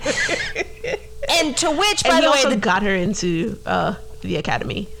then, and to which, by the way, also got her into the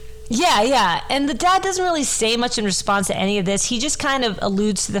academy. Yeah. And the dad doesn't really say much in response to any of this. He just kind of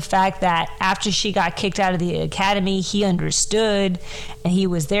alludes to the fact that after she got kicked out of the academy, he understood and he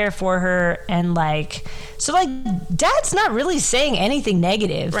was there for her. And like, so like, Dad's not really saying anything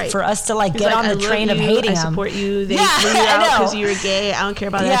negative for us to like get on the train of hating him. I support you. They threw you out because you were gay. I don't care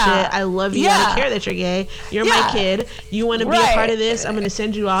about that shit. I love you. I don't care that you're gay. You're my kid. You want to be a part of this? I'm going to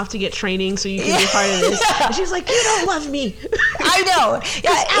send you off to get training so you can be a part of this. And she's like, you don't love me. I know.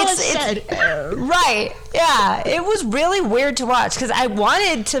 Yeah, Alice said. Right. Yeah. It was really weird to watch because I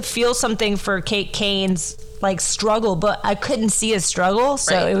wanted to feel something for Kate Kane's like struggle, but I couldn't see a struggle,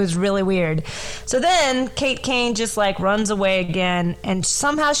 so it was really weird. So then Kate Kane just like runs away again, and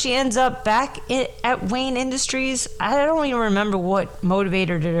somehow she ends up back at Wayne Industries. I don't even remember what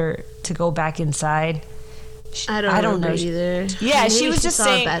motivated her to go back inside. I don't know either. Yeah, maybe she was just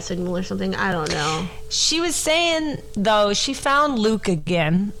saying a bat signal or something. I don't know. She was saying though she found Luke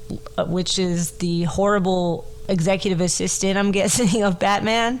again, which is the horrible executive assistant, I'm guessing, of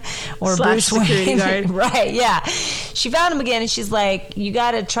Batman or Bruce security Wayne. Guard. Right, yeah. She found him again and she's like, you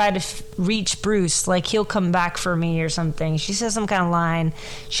got to try to reach Bruce. Like, he'll come back for me or something. She says some kind of line.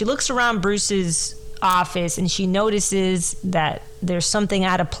 She looks around Bruce's office and she notices that there's something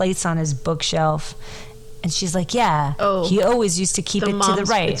out of place on his bookshelf. And she's like, he always used to keep it to the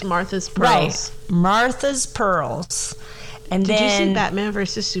right. It's Martha's Pearls. Right. Martha's Pearls. And Did then, you see Batman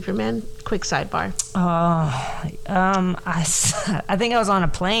versus Superman? Quick sidebar. I think I was on a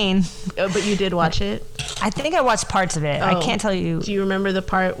plane. But you did watch it? I think I watched parts of it. I can't tell you. Do you remember the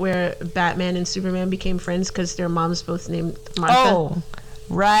part where Batman and Superman became friends because their moms both named Martha? Oh,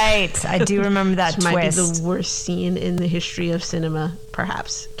 right. I do remember that twist. Might be the worst scene in the history of cinema,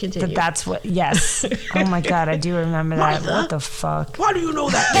 perhaps. Continue. But that's what, yes. Oh my God, I do remember that. Martha? What the fuck? Why do you know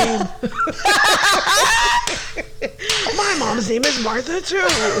that name? My mom's name is Martha too.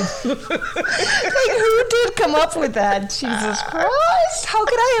 Like, who did come up with that? Jesus Christ. How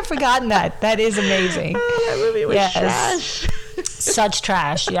could I have forgotten that? That is amazing. That movie was trash. Such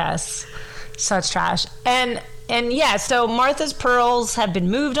trash, yes. Such trash. And And yeah, so Martha's pearls have been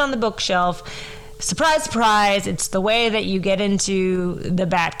moved on the bookshelf. Surprise, surprise, it's the way that you get into the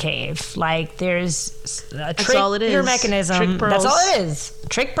Batcave. Like, there's a trigger mechanism. Trick pearls. That's all it is.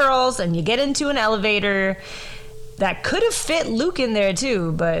 Trick pearls, and you get into an elevator that could have fit Luke in there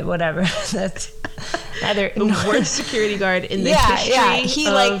too, but whatever. That's either the worst security guard in the history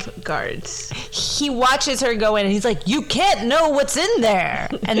of guards. He watches her go in and he's like, "You can't know what's in there."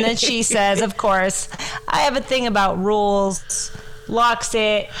 And then she says, of course, "I have a thing about rules." Locks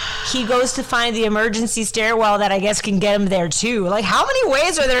it. He goes to find the emergency stairwell that I guess can get him there too. Like, how many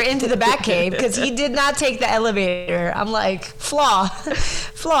ways are there into the Batcave? Because he did not take the elevator. I'm like, flaw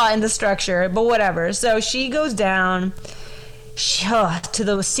in the structure, but whatever. So she goes down to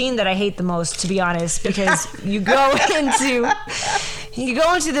the scene that I hate the most, to be honest, because you go into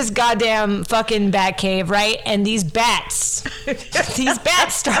this goddamn fucking Batcave, right? And these bats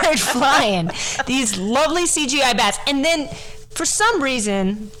start flying. These lovely CGI bats, and then, for some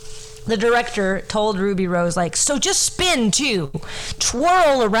reason, the director told Ruby Rose, like, so just spin too.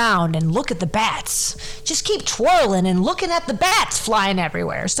 Twirl around and look at the bats. Just keep twirling and looking at the bats flying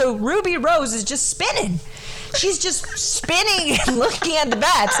everywhere. So Ruby Rose is just spinning. She's just spinning and looking at the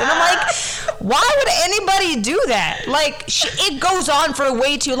bats. And I'm like, why would anybody do that? Like, it goes on for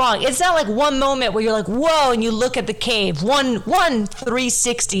way too long. It's not like one moment where you're like, whoa, and you look at the cave. One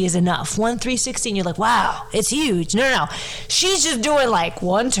 360 is enough. One 360 and you're like, wow, it's huge. No. She's just doing like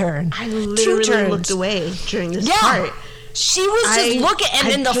one turn. I literally looked away during this part. She was just looking, and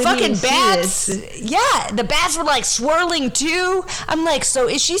then the fucking bats. Yeah, the bats were like swirling too. I'm like, so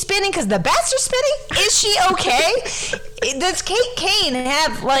is she spinning because the bats are spinning? Is she okay? Does Kate Kane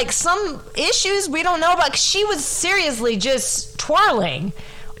have like some issues we don't know about? 'Cause she was seriously just twirling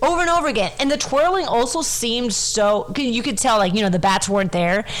over and over again. And the twirling also seemed so, you could tell, like, you know, the bats weren't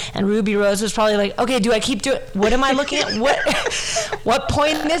there, and Ruby Rose was probably like, okay, do I keep doing, what am I looking at? What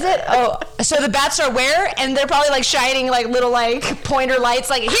point is it? Oh, so the bats are where? And they're probably like shining like little like pointer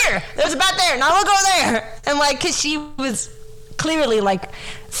lights, like, here, there's a bat there, now look over there. And like, cause she was clearly like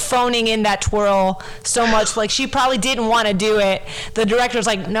phoning in that twirl so much, like she probably didn't want to do it. The director's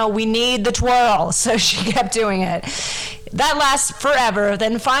like, no, we need the twirl. So she kept doing it. That lasts forever.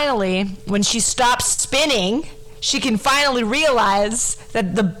 Then finally, when she stops spinning, she can finally realize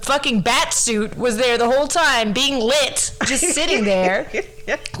that the fucking bat suit was there the whole time, being lit, just sitting there,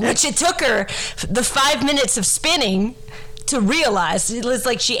 which it took her the 5 minutes of spinning to realize. It's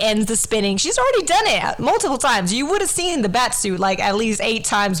like she ends the spinning. She's already done it multiple times. You would have seen the bat suit like at least 8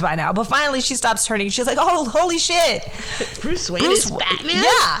 times by now. But finally she stops turning. She's like, oh, holy shit. Bruce Wayne is Batman?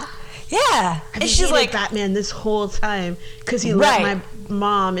 Yeah. And she's like, Batman this whole time because he let my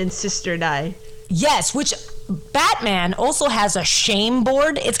mom and sister die. Yes, which Batman also has a shame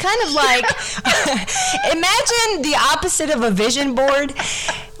board. It's kind of like, imagine the opposite of a vision board,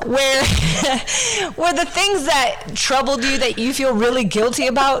 where the things that troubled you, that you feel really guilty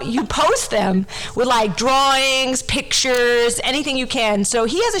about, you post them with like drawings, pictures, anything you can. So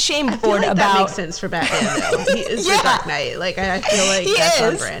he has a shame board feel like about. That makes sense for Batman, though. He is the Dark Knight. Like, I feel like that's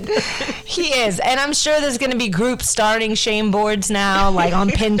on brand. He is, and I'm sure there's going to be groups starting shame boards now, like on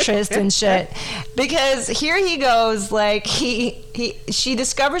Pinterest and shit, because here he goes, like she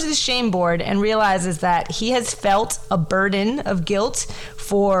discovers his shame board and realizes that he has felt a burden of guilt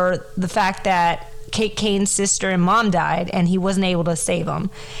for the fact that Kate Kane's sister and mom died and he wasn't able to save them.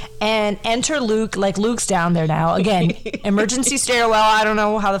 And enter Luke. Like, Luke's down there now. Again, emergency stairwell. I don't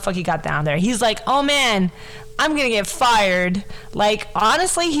know how the fuck he got down there. He's like, oh man, I'm gonna get fired. Like,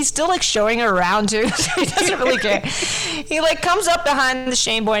 honestly, he's still like showing her around too, so he doesn't really care. He like comes up behind the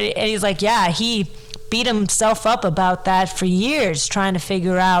shame board and he's like, yeah, he beat himself up about that for years, trying to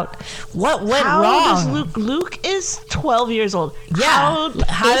figure out what went wrong. How does Luke is 12 years old. Yeah.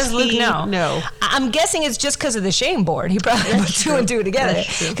 How does Luke know? No. I'm guessing it's just because of the shame board. He probably put 2 and 2 together.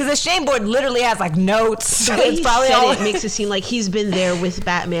 Because the shame board literally has like notes. The way it's probably it makes it seem like he's been there with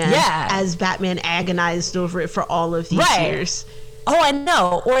Batman. Yeah. As Batman agonized over it for all of these years. Oh, I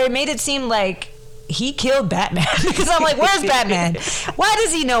know. Or it made it seem like he killed Batman. Because I'm like, where's Batman? Why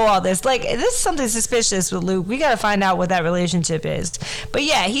does he know all this? Like, this is something suspicious with Luke. We got to find out what that relationship is. But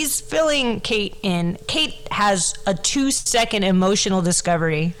yeah, he's filling Kate in. Kate has a 2-second emotional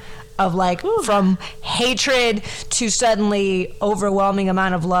discovery of like, from hatred to suddenly overwhelming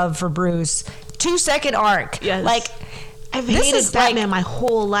amount of love for Bruce. 2-second arc. Yes. Like, I've hated Batman my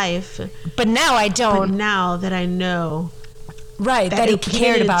whole life. But now I don't. But now that I know. Right, that he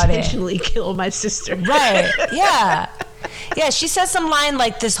cared about it. Intentionally kill my sister. Right, yeah. Yeah, she says some line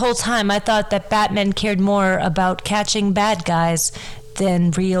like, this whole time I thought that Batman cared more about catching bad guys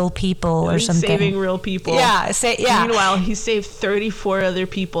than real people or He's something. saving real people. Yeah, Meanwhile, he saved 34 other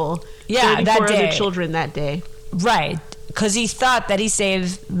people. Yeah, 34 that day. other children that day. Right, because he thought that he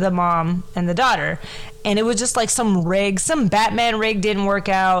saved the mom and the daughter. And it was just like some Batman rig didn't work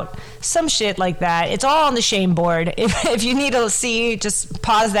out, some shit like that. It's all on the shame board. If you need to see, just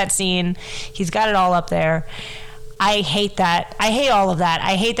pause that scene. He's got it all up there. I hate that. I hate all of that.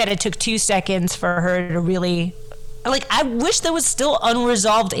 I hate that it took 2 seconds for her to really... Like, I wish there was still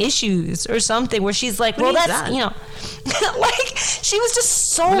unresolved issues or something where she's like, well, that's, you know, like, she was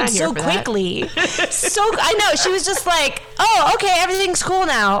just sold so quickly. I know, she was just like, oh, okay, everything's cool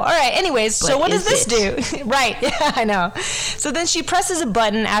now. All right, anyways, so what does this do? Right, yeah, I know. So then she presses a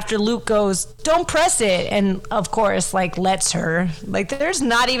button after Luke goes, don't press it. And, of course, like, lets her. Like, there's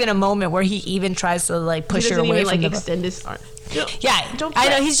not even a moment where he even tries to, like, push her away from the... extend his arm. I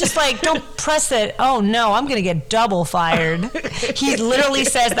know. He's just like, don't press it. Oh no, I'm gonna get double fired. He literally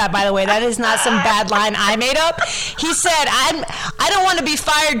says that, by the way. That is not some bad line I made up. He said, I don't want to be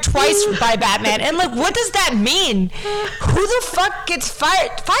fired twice by Batman. And look, what does that mean? Who the fuck gets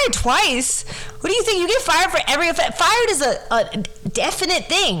fired twice? What do you think? You get fired for every offense? Fired is a definite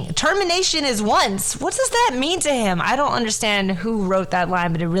thing. Termination is once. What does that mean to him? I don't understand who wrote that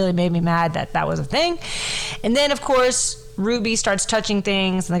line, but it really made me mad that that was a thing. And then, of course, Ruby starts touching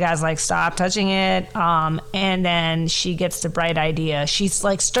things, and the guy's like, stop touching it. And then she gets the bright idea. She's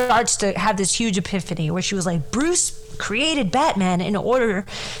like, starts to have this huge epiphany where she was like, Bruce created Batman in order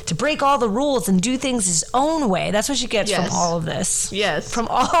to break all the rules and do things his own way. That's what she gets from all of this. Yes. From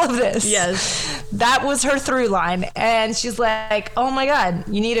all of this. Yes. That was her through line. And she's like, oh my God,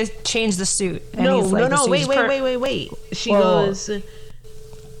 you need to change the suit. And no, he's like, wait. She goes...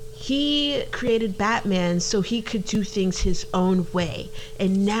 He created Batman so he could do things his own way.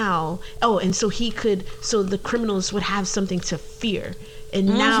 And now, so the criminals would have something to fear. And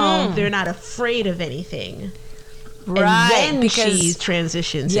now they're not afraid of anything. Right. And then she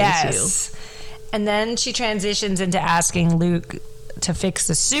transitions into. And then she transitions into asking Luke to fix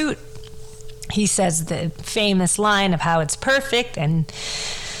the suit. He says the famous line of how it's perfect, and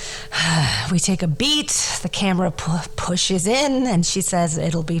we take a beat, the camera pushes in, and she says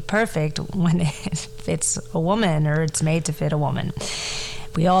it'll be perfect when it fits a woman, or it's made to fit a woman.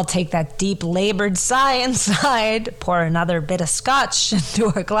 We all take that deep labored sigh inside, pour another bit of scotch into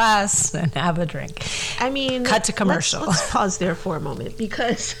our glass, and have a drink. I mean, cut to commercial. Let's pause there for a moment,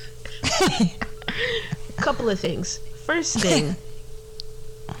 because a couple of things. First thing,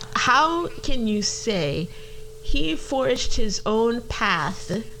 how can you say he forged his own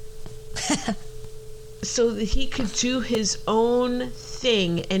path so that he could do his own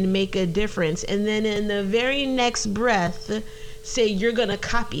thing and make a difference, and then in the very next breath say you're gonna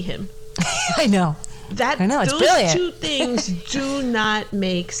copy him? I know. It's brilliant. Those two things do not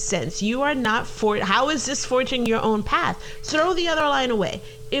make sense. You are not how is this forging your own path? Throw the other line away.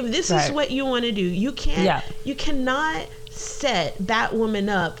 If this is what you want to do, you cannot set Batwoman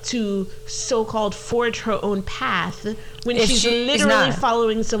up to so-called forge her own path when she's literally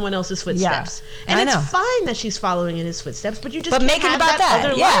following someone else's footsteps. Yeah. And it's fine that she's following in his footsteps, but you just can't have that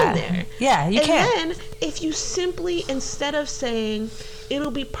other line there. Yeah, you can't. And then if you simply, instead of saying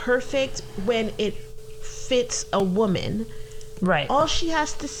it'll be perfect when it fits a woman, right, all she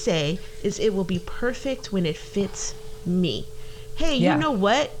has to say is it will be perfect when it fits me. Hey, you know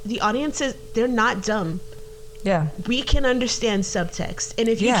what? The audience they're not dumb. Yeah. We can understand subtext. And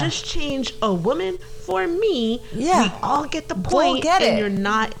if you just change a woman for me, we all get the point, and you're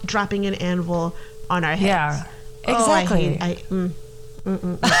not dropping an anvil on our heads. Yeah, exactly.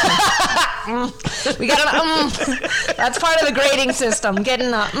 We got that's part of the grading system.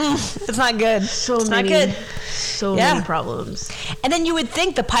 Getting it's not good. So many problems. And then you would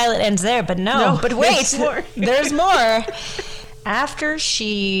think the pilot ends there, but no. But wait, there's more. After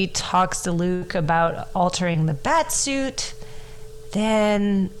she talks to Luke about altering the bat suit,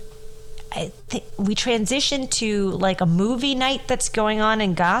 then I think we transition to like a movie night that's going on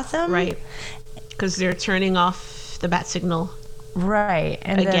in Gotham. Right. Because they're turning off the bat signal. Right.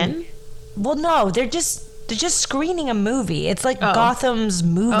 And again? No, they're just screening a movie. It's like Gotham's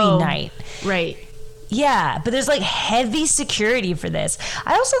movie night. Right. Yeah, but there's like heavy security for this.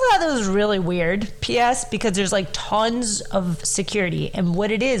 I also thought that was really weird, P.S., because there's like tons of security, and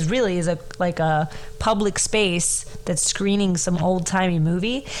what it is really is a public space that's screening some old-timey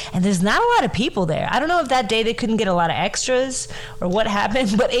movie, and there's not a lot of people there. I don't know if that day they couldn't get a lot of extras or what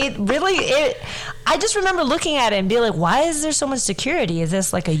happened, but I just remember looking at it and being like, why is there so much security? Is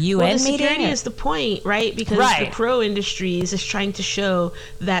this like a UN well, the meeting? Security is the point, right? Because the Crow Industries is trying to show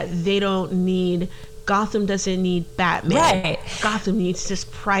that they don't need, Gotham doesn't need Batman. Right. Gotham needs this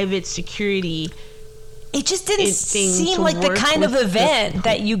private security. It just didn't seem like the kind of event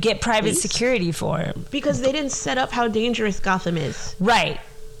that you get private security for. Because they didn't set up how dangerous Gotham is. Right.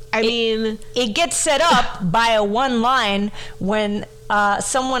 I mean... It gets set up by a one line when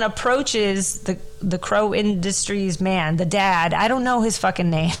someone approaches the Crow Industries man, the dad. I don't know his fucking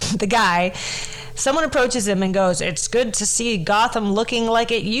name. The guy. Someone approaches him and goes, "It's good to see Gotham looking like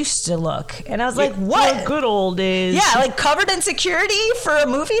it used to look." And I was like, what? The good old days. Yeah, like covered in security for a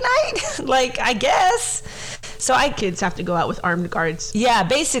movie night? Like, I guess. So kids have to go out with armed guards. Yeah,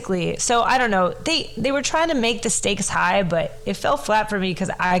 basically. So I don't know. They were trying to make the stakes high, but it fell flat for me because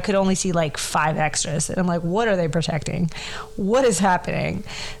I could only see like 5 extras. And I'm like, what are they protecting? What is happening?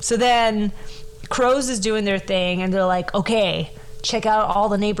 So then Crows is doing their thing and they're like, okay, check out all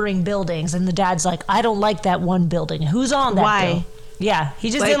the neighboring buildings. And the dad's like, I don't like that one building. Who's on that? Why? Yeah, he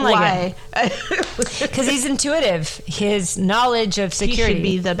just didn't like it. Because he's intuitive. His knowledge of security. He should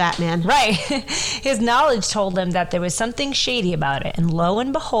be the Batman. Right. His knowledge told him that there was something shady about it. And lo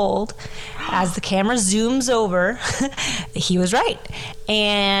and behold, as the camera zooms over, he was right.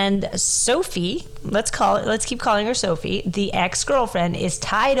 And Sophie, let's keep calling her Sophie, the ex-girlfriend, is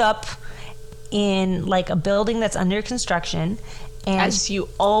tied up in like a building that's under construction. And as you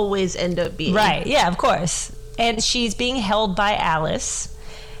always end up being. Right. Yeah, of course. And she's being held by Alice,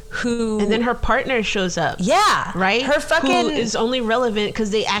 who... And then her partner shows up. Yeah. Right? Her fucking... Who is only relevant because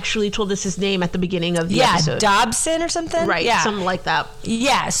they actually told us his name at the beginning of the episode. Yeah, Dobson or something? Right, yeah. Something like that.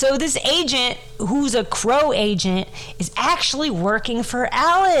 Yeah, so this agent, who's a Crow agent, is actually working for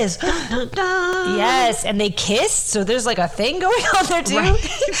Alice. Dun, dun, dun. Yes, and they kissed, so there's like a thing going on there too. Right.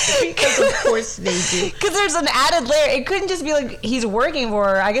 Because of course they do. Because there's an added layer. It couldn't just be like he's working for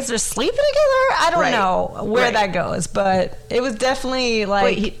her. I guess they're sleeping together. I don't know where that goes, but it was definitely like...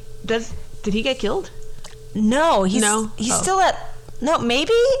 Wait, did he get killed? No, he's still at... No,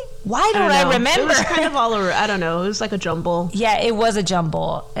 maybe? Why don't I remember? It was kind of all over. I don't know. It was like a jumble. Yeah, it was a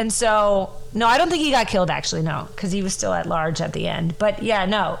jumble. And so, no, I don't think he got killed, actually, no. Because he was still at large at the end. But yeah,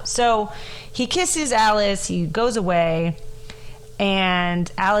 no. So he kisses Alice. He goes away.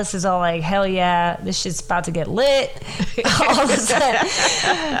 And Alice is all like, hell yeah, this shit's about to get lit. All of a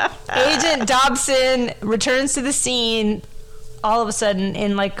sudden, Agent Dobson returns to the scene. All of a sudden,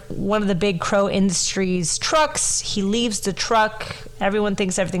 in like one of the big Crow Industries trucks, he leaves the truck. Everyone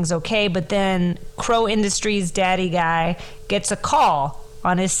thinks everything's okay, but then Crow Industries daddy guy gets a call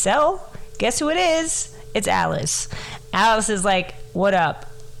on his cell. Guess who it is? It's Alice. Alice is like, what up?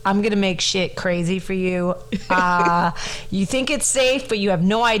 I'm gonna make shit crazy for you. You think it's safe, but you have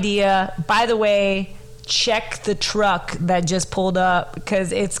no idea. By the way, check the truck that just pulled up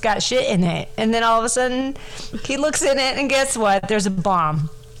because it's got shit in it. And then all of a sudden he looks in it and guess what? There's a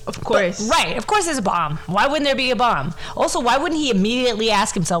bomb. Of course. Right. Of course there's a bomb. Why wouldn't there be a bomb? Also, why wouldn't he immediately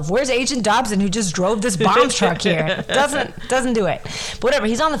ask himself, where's Agent Dobson who just drove this bomb truck here? Doesn't do it. But whatever.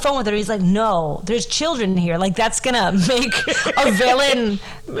 He's on the phone with her. He's like, no, there's children here. Like, that's going to make a villain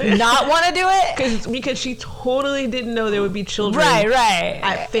not want to do it? Because she totally didn't know there would be children. Right.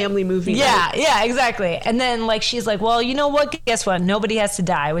 At family movie night. Yeah, exactly. And then, like, she's like, well, you know what? Guess what? Nobody has to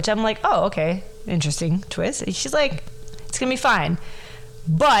die. Which I'm like, oh, okay. Interesting twist. And she's like, it's going to be fine.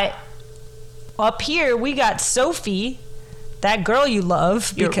 But up here, we got Sophie, that girl you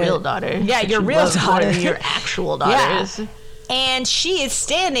love. Your real daughter. Yeah, your real daughter. More than your actual daughters. Yeah. And she is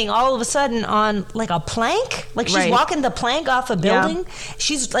standing all of a sudden on like a plank. Like she's walking the plank off a building. Yeah.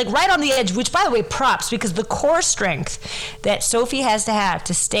 She's like right on the edge, which by the way, props, because the core strength that Sophie has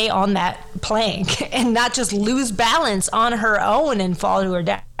to stay on that plank and not just lose balance on her own and fall to her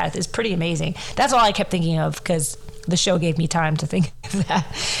death is pretty amazing. That's all I kept thinking of because the show gave me time to think of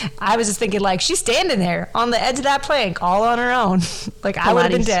that. I was just thinking, like, she's standing there on the edge of that plank all on her own. Like, I would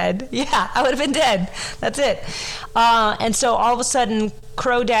have been dead. Yeah, I would have been dead. That's it. And so all of a sudden,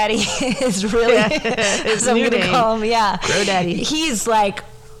 Crow Daddy is really, as I'm going to call him, Crow Daddy. He's like,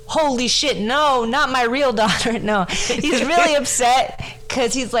 holy shit, no, not my real daughter. No, he's really upset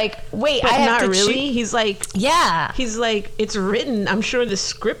because he's like, wait, but I have not to really. He's like, yeah. He's like, it's written. I'm sure the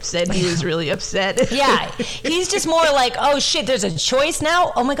script said he was really upset. Yeah, he's just more like, oh shit, there's a choice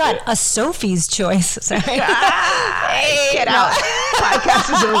now. Oh my god, a Sophie's choice. Sorry. Hey, get out.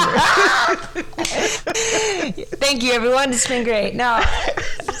 Podcast is over. Thank you, everyone. It's been great. No,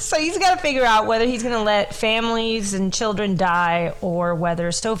 so he's got to figure out whether he's going to let families and children die or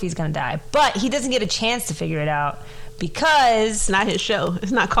whether Sophie's going to die. But he doesn't get a chance to figure it out because It's not his show.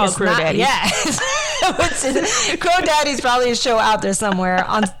 It's not called it's Crow not- Daddy. Yeah. Crow Daddy's probably a show out there somewhere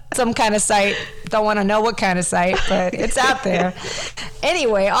on some kind of site. Don't want to know what kind of site, but it's out there.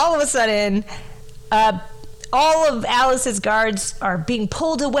 Anyway, all of a sudden, all of Alice's guards are being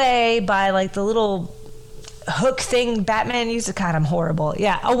pulled away by like the little hook thing Batman used. God, I'm horrible.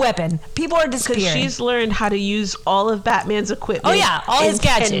 Yeah, a weapon. People are disappearing. Because she's learned how to use all of Batman's equipment. Oh yeah, all his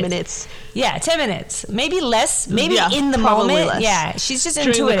gadgets. 10 minutes. Yeah, 10 minutes. Maybe less. Maybe Yeah, in the probably moment. less. Yeah, she's just During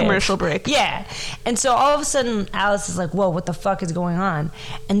intuitive. the commercial break. Yeah. And so all of a sudden, Alice is like, whoa, what the fuck is going on?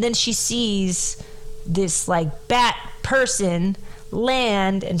 And then she sees this like bat person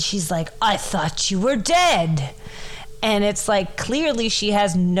land, and she's like, I thought you were dead. And it's like, clearly she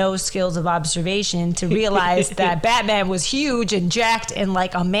has no skills of observation to realize that Batman was huge and jacked in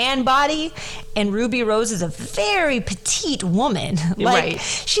like a man body, and Ruby Rose is a very petite woman. Like, Right.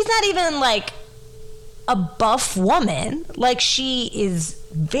 she's not even like a buff woman. Like, she is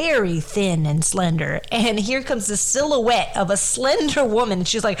very thin and slender. And here comes the silhouette of a slender woman. And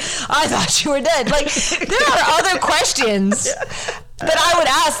she's like, I thought you were dead. Like, there are other questions that I would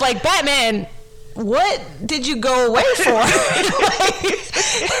ask, like, Batman, what did you go away for? Like,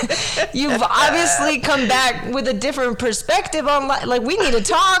 you've obviously come back with a different perspective on like, we need to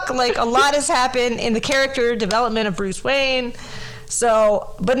talk. Like, a lot has happened in the character development of Bruce Wayne.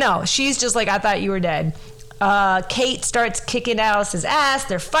 So, but no, she's just like, I thought you were dead. Kate starts kicking Alice's ass.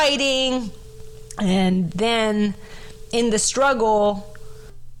 They're fighting. And then in the struggle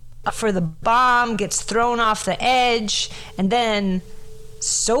for the bomb, gets thrown off the edge. And then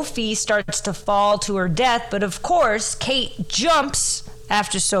Sophie starts to fall to her death, but of course Kate jumps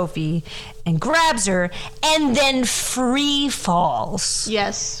after Sophie and grabs her and then free falls.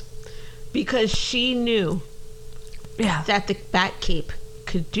 Yes. Because she knew that the Bat Cape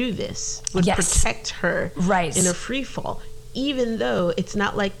could do this, would protect her in a free fall. Even though it's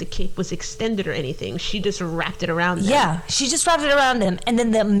not like the cape was extended or anything, she just wrapped it around them. Yeah, she just wrapped it around them. And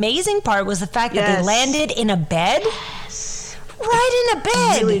then the amazing part was the fact that they landed in a bed. Yes. Right in a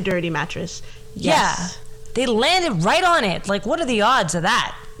bed. Really dirty mattress. Yes. Yeah. They landed right on it. Like, what are the odds of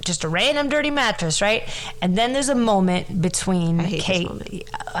that? Just a random dirty mattress, right? And then there's a moment between Kate.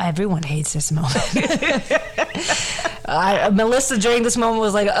 Everyone hates this moment. Melissa during this moment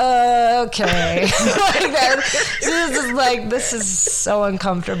was like, okay. Like that. This is so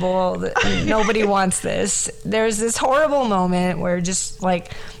uncomfortable. Nobody wants this. There's this horrible moment where just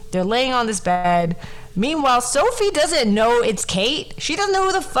like they're laying on this bed. Meanwhile, Sophie doesn't know it's Kate. She doesn't know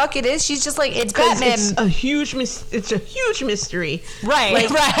who the fuck it is. She's just like, it's Batman. It's a huge mystery. Right, like,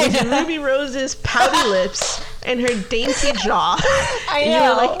 right. With Ruby Rose's pouty lips and her dainty jaw. I know.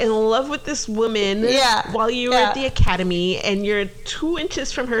 You're like in love with this woman while you were at the academy, and you're 2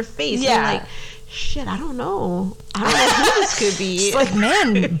 inches from her face. Yeah. And like, shit, I don't know who this could be. She's like,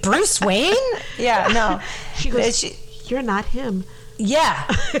 man, Bruce Wayne? Yeah, no. She goes, you're not him.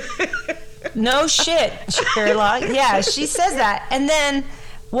 Yeah. No shit, Sherlock. Yeah, she says that. And then,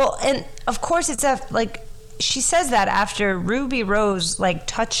 well, and of course it's like, she says that after Ruby Rose like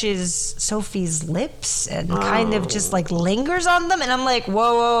touches Sophie's lips and kind of just like lingers on them, and I'm like,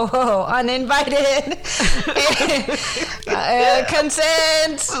 whoa, uninvited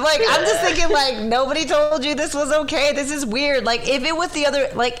consent. Like, I'm just thinking, like, nobody told you this was okay. This is weird. Like, if it was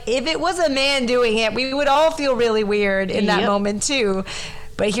if it was a man doing it, we would all feel really weird in that moment too.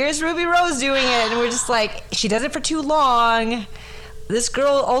 But here's Ruby Rose doing it, and we're just like, she does it for too long. This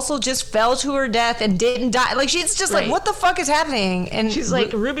girl also just fell to her death and didn't die. Like, she's just like, what the fuck is happening? And she's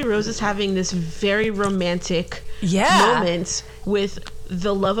like, Ruby Rose is having this very romantic moment with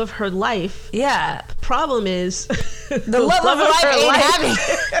the love of her life. Yeah. Problem is, the love of her life ain't having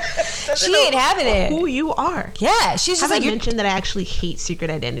it. She ain't having it. Who you are. Yeah. She's just like, mentioned that I actually hate secret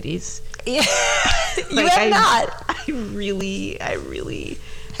identities. Yeah. You have not.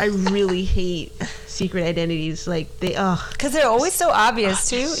 I really hate secret identities. Like, they because they're always so obvious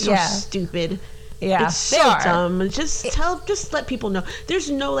too. So stupid. Yeah, it's so dumb. Just let people know. There's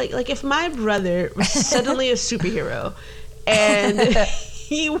no like if my brother was suddenly a superhero and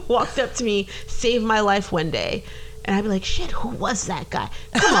he walked up to me, saved my life one day, and I'd be like, shit, who was that guy?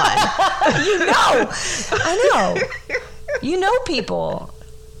 Come on. You know. I know. You know people.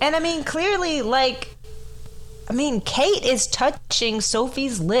 And I mean, clearly, like, Kate is touching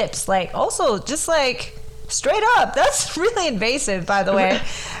Sophie's lips. Like, also, just like, straight up. That's really invasive, by the way.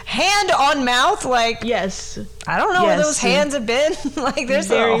 Hand on mouth, like. Yes. I don't know where those hands have been. Like, there's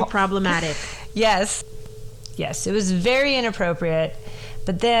very problematic. Yes. Yes, it was very inappropriate.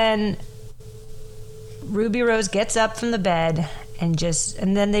 But then Ruby Rose gets up from the bed and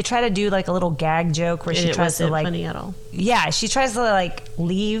then they try to do like a little gag joke where she tries to like funny at all. Yeah, she tries to like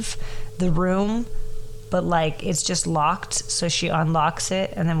leave the room, but like it's just locked, so she unlocks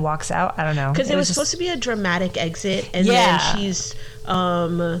it and then walks out. I don't know, because it was supposed to be a dramatic exit, and then she's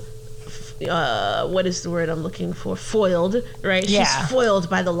what is the word I'm looking for? Foiled, right? Yeah. She's foiled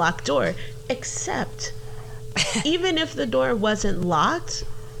by the locked door. Except, even if the door wasn't locked,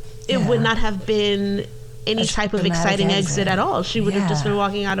 it would not have been any type of exciting exit at all. She would have just been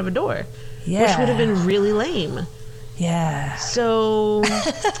walking out of a door, which would have been really lame. Yeah. So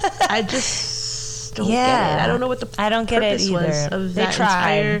I just don't get it. I don't know what the purpose was of that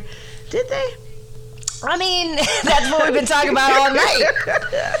entire. Did they? I mean, that's what we've been talking about all night.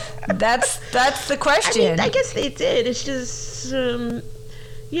 That's the question. I mean, I guess they did. It's just,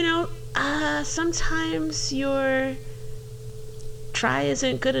 sometimes your try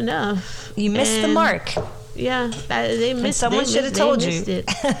isn't good enough. You missed the mark. Yeah, they missed. Someone should have told you. It.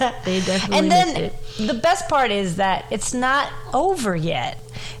 They definitely and then missed it. The best part is that it's not over yet,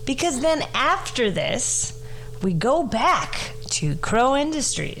 because then after this, we go back to Crow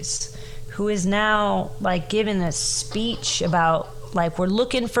Industries, who is now like giving a speech about like we're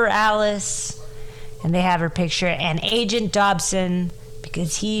looking for Alice, and they have her picture, and Agent Dobson,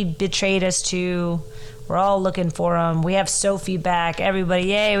 because he betrayed us too. We're all looking for him. We have Sophie back. Everybody,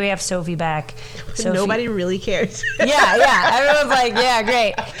 yay, we have Sophie back. Nobody really cares. Yeah. Everyone's like, yeah,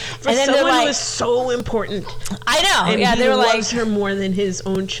 great. And then someone who was so important. I know. And yeah, he they were loves like her more than his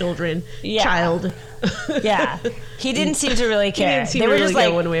own child. Yeah. He didn't seem to really care. He didn't seem to really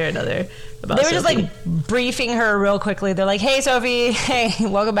go one way or another. They were just like briefing her real quickly. They're like, hey, Sophie, hey,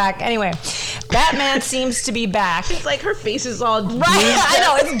 welcome back. Anyway, Batman seems to be back. It's like her face is all right. I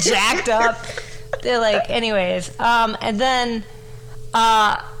know, it's jacked up. They're like, anyways, and then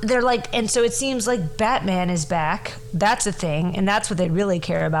they're like, and so it seems like Batman is back. That's a thing, and that's what they really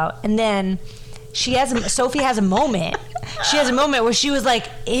care about. And then Sophie has a moment. She has a moment where she was like,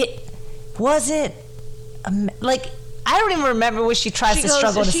 it wasn't like. I don't even remember what she tries to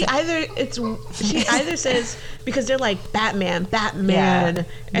struggle to say. She either says, because they're like Batman, and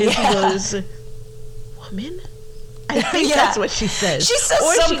she goes, woman. I think that's what she says. She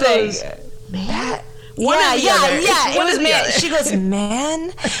says something. She goes, man. It was man. She goes,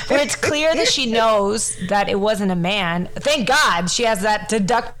 man, where it's clear that she knows that it wasn't a man. Thank God she has that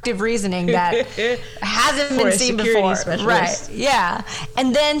deductive reasoning that hasn't been seen before. Right. Yeah.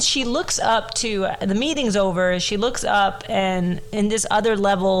 And then she looks up to the meeting's over. She looks up, and in this other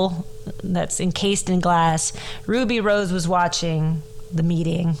level that's encased in glass, Ruby Rose was watching the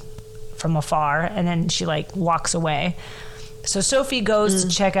meeting from afar, and then she like walks away. So Sophie goes to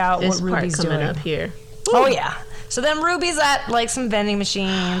check out what Ruby's doing. Up here. Oh yeah. So then Ruby's at like some vending machine,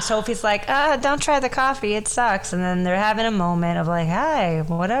 and Sophie's like, don't try the coffee, it sucks. And then they're having a moment of like, hi,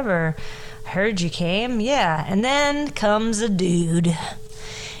 whatever. Heard you came. Yeah. And then comes a dude.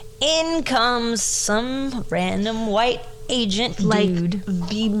 In comes some random white agent dude.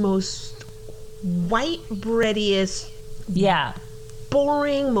 The most white breadiest,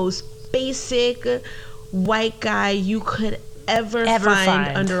 boring, most basic white guy you could ever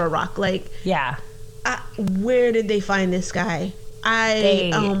find under a rock. Like, where did they find this guy?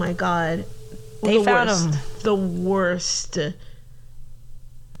 Oh my God. They found him. The worst.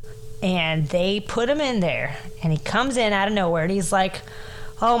 And they put him in there, and he comes in out of nowhere, and he's like,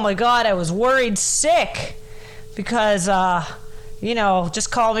 oh my God, I was worried sick because,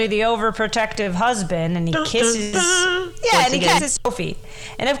 just call me the overprotective husband. And he kisses, and he kisses Sophie.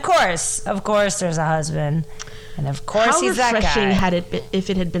 And of course, there's a husband. And of course, he's that guy. How refreshing had it been if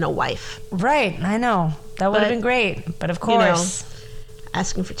it had been a wife? Right, I know. That would have been great. But of course.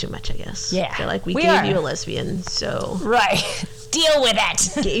 Asking for too much, I guess. Yeah. They're like, we gave you a lesbian, so. Right. Deal with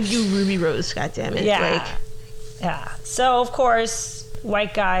it. Gave you Ruby Rose, goddammit. Yeah. Yeah. So, of course,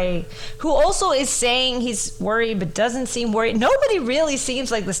 white guy who also is saying he's worried but doesn't seem worried. Nobody really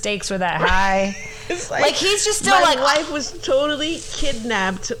seems like the stakes were that high. It's like he's just still my wife was totally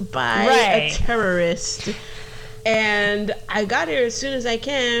kidnapped by a terrorist. And I got here as soon as I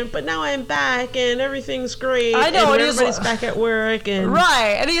can, but now I'm back and everything's great. I know, and everybody's back at work. And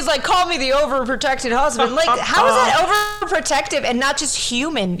and he's like, call me the overprotected husband. Like, how is that overprotective and not just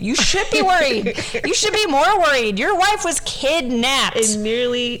human? You should be worried. You should be more worried. Your wife was kidnapped. And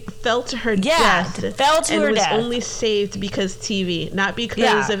nearly fell to her death. Fell to her death. And was only saved because TV, not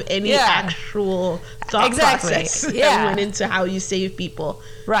because of any actual thought process that went into how you save people.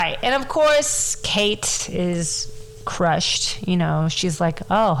 Right. And of course, Kate is crushed. She's like,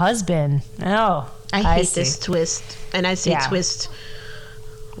 oh, husband. Oh, I hate this twist. And I say twist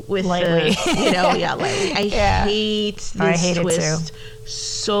with lightly. Lightly. I hate this twist it too.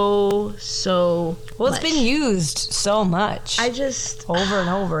 so Well, much. it's been used so much. I just over and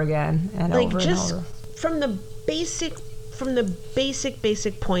over again and over and over. From the basic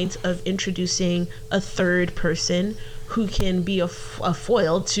point of introducing a third person who can be a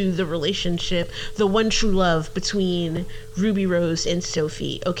foil to the relationship, the one true love between Ruby Rose and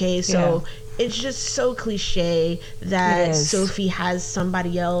Sophie. Okay, so it's just so cliche that Sophie has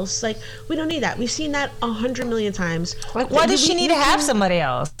somebody else. Like, we don't need that. We've seen that 100 million times. Like, why does she need to have somebody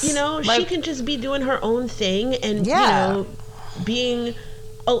else? She can just be doing her own thing and being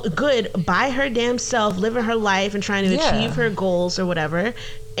good by her damn self, living her life and trying to achieve her goals or whatever.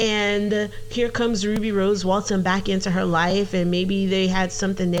 And here comes Ruby Rose waltzing back into her life, and maybe they had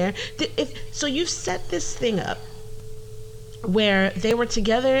something there. So you've set this thing up where they were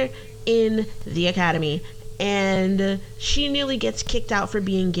together in the academy, and she nearly gets kicked out for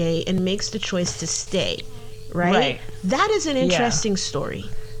being gay and makes the choice to stay. Right? That is an interesting story.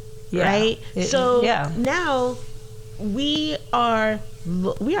 Right? Now we are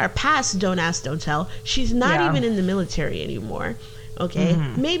past Don't Ask, Don't Tell. She's not even in the military anymore. Okay,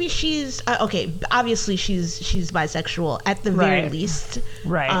 maybe she's okay. Obviously, she's bisexual at the very least.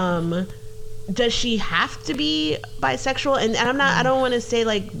 Right. Does she have to be bisexual? And I'm not. I don't want to say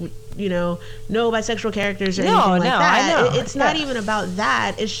like, no bisexual characters or anything like that. I know. It's not even about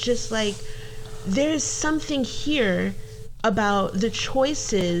that. It's just like there's something here about the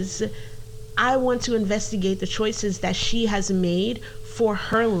choices. I want to investigate the choices that she has made for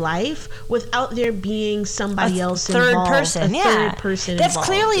her life without there being somebody else involved. Third person That's involved.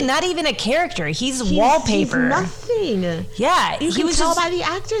 Clearly not even a character. He's wallpaper. He's nothing. Yeah. You can tell by the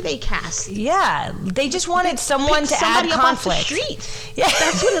actor they cast. Yeah. They just wanted someone to add conflict. Off the street. Yeah.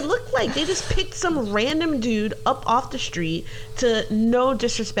 That's what it looked like. They just picked some random dude up off the street to, no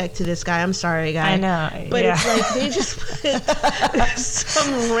disrespect to this guy. I'm sorry, guy. I know. But it's like they just put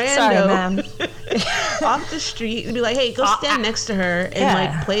some random off the street and be like, hey, go stand next to her and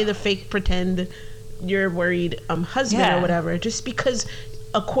like play the fake pretend you're worried husband or whatever, just because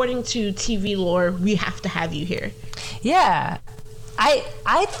according to TV lore we have to have you here.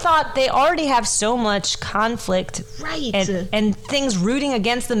 I thought they already have so much conflict and things rooting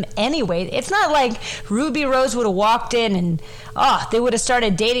against them anyway. It's not like Ruby Rose would have walked in and they would have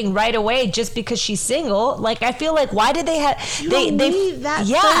started dating right away just because she's single. Like, I feel like, why did they have they need that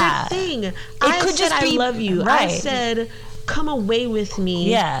third thing. I could just be, I love you. Right. I said, come away with me.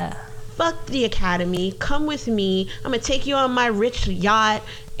 Yeah. Fuck the academy. Come with me. I'm gonna take you on my rich yacht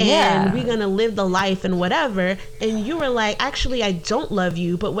and we're gonna live the life and whatever. And you were like, actually, I don't love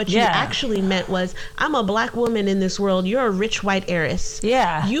you, but what you actually meant was, I'm a black woman in this world, you're a rich white heiress.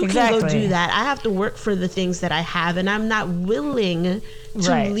 You can go do that. I have to work for the things that I have, and I'm not willing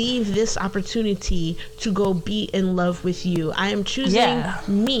to leave this opportunity to go be in love with you. I am choosing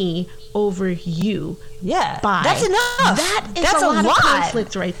me over you. That's enough. That's a lot of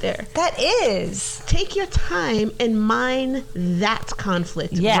conflict right there. That is. Take your time and mine that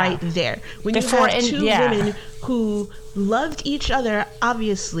conflict right there. When you have two women who loved each other,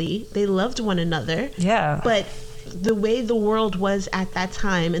 obviously they loved one another. But the way the world was at that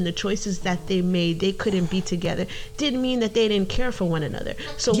time and the choices that they made, they couldn't be together. Didn't mean that they didn't care for one another.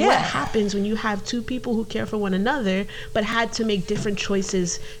 So what happens when you have two people who care for one another but had to make different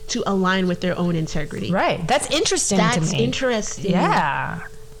choices to align with their own integrity? Right. That's interesting to me. That's interesting. Yeah.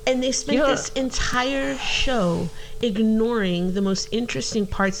 And they spent this entire show ignoring the most interesting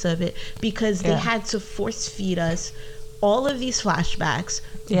parts of it because they had to force feed us all of these flashbacks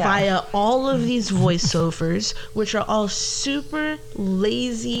via all of these voiceovers, which are all super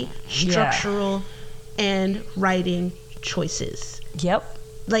lazy, structural, and writing choices.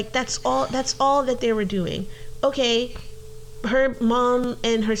 Like, that's all that they were doing. Okay, her mom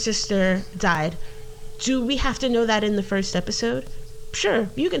and her sister died. Do we have to know that in the first episode? Sure,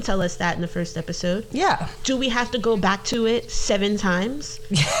 you can tell us that in the first episode. Do we have to go back to it 7 times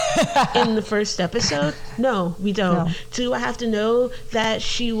in the first episode? No, we don't. No. Do I have to know that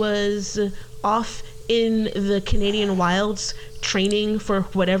she was off in the Canadian wilds training for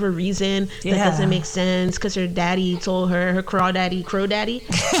whatever reason that doesn't make sense because her daddy told her, her crow daddy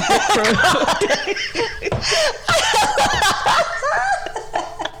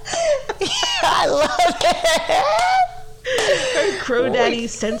I love it. Her crow daddy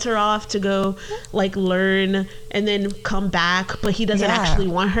sent her off to go like learn and then come back, but he doesn't actually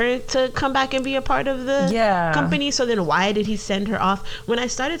want her to come back and be a part of the company. So then why did he send her off? When I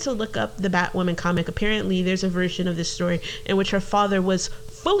started to look up the Batwoman comic, apparently there's a version of this story in which her father was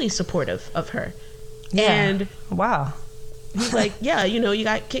fully supportive of her. And he's like, yeah, you know, you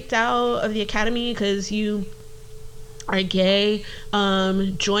got kicked out of the academy because you are gay.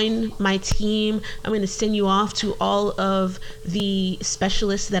 Join my team. I'm going to send you off to all of the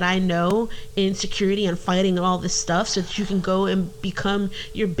specialists that I know in security and fighting and all this stuff, so that you can go and become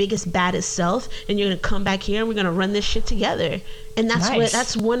your biggest, baddest self, and you're going to come back here and we're going to run this shit together. And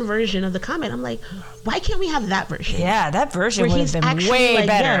that's one version of the comment. I'm like, why can't we have that version? Yeah, that version would have been actually way like,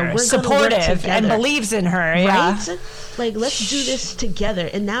 better, yeah, supportive, and believes in her. Right? Yeah. Like, let's do this together.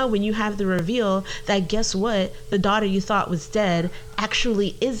 And now when you have the reveal that, guess what, the daughter you thought was dead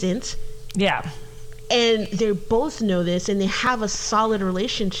actually isn't. Yeah. And they both know this, and they have a solid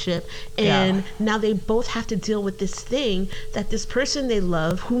relationship, and now they both have to deal with this thing that this person they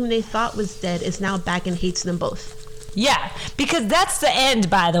love, whom they thought was dead, is now back and hates them both. Yeah, because that's the end,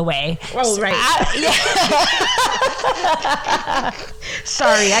 by the way. Oh, right.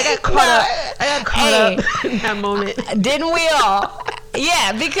 Sorry, I got caught up in that moment. Didn't we all?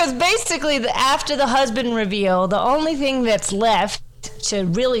 Yeah, because basically after the husband reveal, the only thing that's left to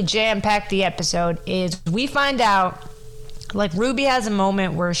really jam-pack the episode is we find out, like, Ruby has a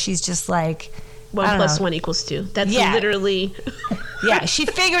moment where she's just like, 1 + 1 = 2. That's literally. Yeah, she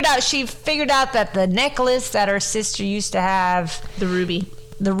figured out that the necklace that her sister used to have, the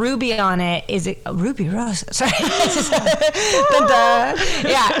ruby on it, is it a ruby rose? Sorry.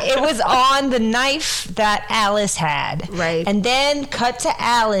 Yeah, it was on the knife that Alice had. Right. And then cut to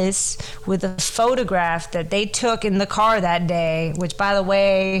Alice with a photograph that they took in the car that day, which, by the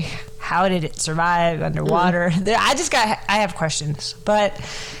way, how did it survive underwater? I have questions. But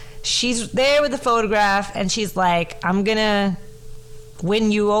she's there with the photograph, and she's like, I'm gonna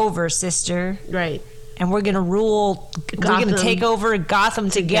win you over, sister. Right. And we're gonna rule. Gotham. We're gonna take over Gotham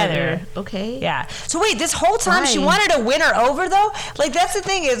together. Okay. Yeah. So wait, this whole time she wanted to win her over, though. Like, that's the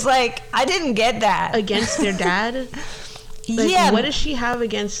thing. Is like, I didn't get that against their dad. Like, what does she have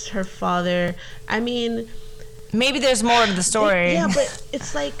against her father? I mean, maybe there's more to the story. Yeah, but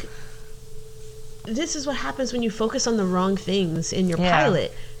it's like, this is what happens when you focus on the wrong things in your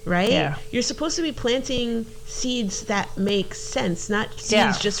pilot. Right? Yeah. You're supposed to be planting seeds that make sense, not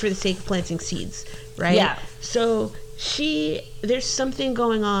seeds just for the sake of planting seeds, right? Yeah. So there's something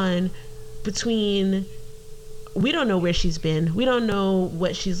going on between, we don't know where she's been. We don't know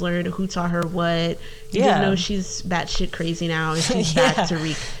what she's learned, who taught her what. You just know she's batshit crazy now, and she's back to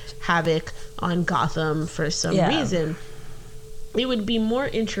wreak havoc on Gotham for some reason. It would be more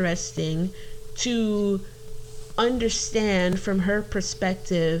interesting to understand from her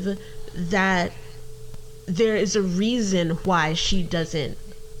perspective that there is a reason why she doesn't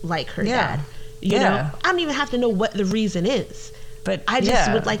like her dad. You know, I don't even have to know what the reason is, but I just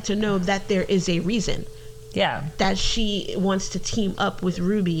would like to know that there is a reason. Yeah, that she wants to team up with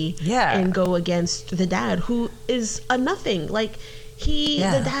Ruby and go against the dad, who is a nothing. Like,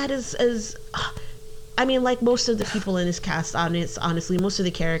 the dad is I mean, like most of the people in this cast, honestly, most of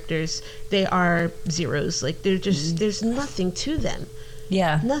the characters, they are zeros. Like, they're just, there's nothing to them.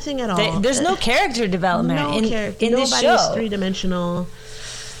 Yeah. Nothing at all. There's no character development in this show. Nobody's three-dimensional.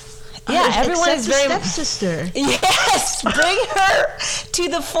 Yeah, everyone is very... stepsister. Yes! Bring her to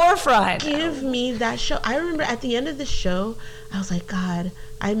the forefront. Give me that show. I remember at the end of the show, I was like, God,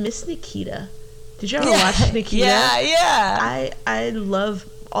 I miss Nikita. Did you ever watch Nikita? Yeah. I love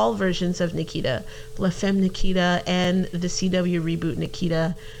all versions of Nikita, La Femme Nikita and the CW reboot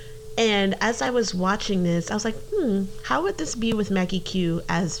Nikita. And as I was watching this, I was like, how would this be with Maggie Q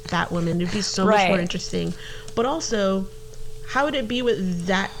as Batwoman? It'd be so much more interesting. But also, how would it be with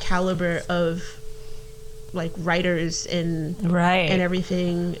that caliber of, like, writers and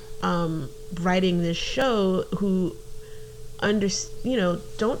everything writing this show, who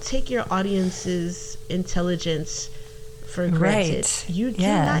don't take your audience's intelligence for granted. You do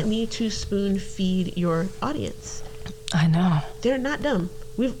not need to spoon feed your audience. I know. They're not dumb.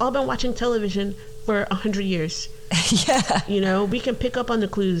 We've all been watching television for 100 years. We can pick up on the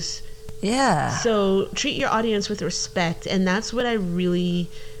clues. Yeah. So treat your audience with respect, and that's what I really,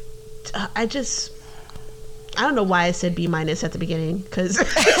 I don't know why I said B- at the beginning, because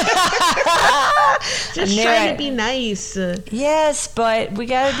just trying to be nice. Yes, but we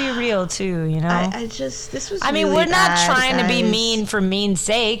gotta be real too, you know. This was. I mean, really we're not bad, trying guys. to be mean for mean's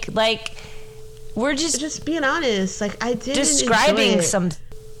sake. Like, we're just being honest. Like, I didn't describing enjoy it.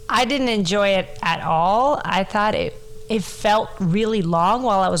 I didn't enjoy it at all. I thought it felt really long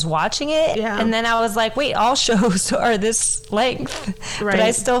while I was watching it. Yeah. And then I was like, wait, all shows are this length. Right. But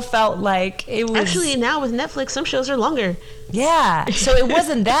I still felt like it was... Actually, now with Netflix, some shows are longer. Yeah. So it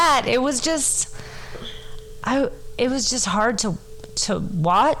wasn't that. It was just... It was just hard to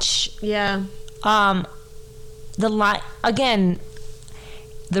watch. Yeah. the line again,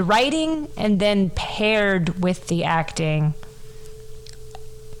 the writing and then paired with the acting.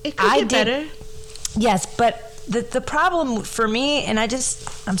 It could get better. Yes, but the problem for me, and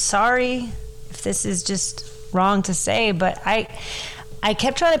I'm sorry if this is just wrong to say, but I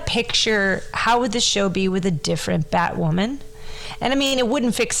kept trying to picture how would the show be with a different Batwoman. And I mean, it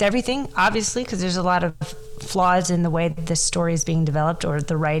wouldn't fix everything, obviously, because there's a lot of flaws in the way that this story is being developed or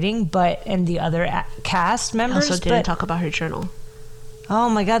the writing, and the other cast members. Also didn't talk about her journal. Oh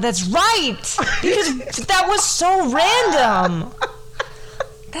my God, that's right! Because that was so random.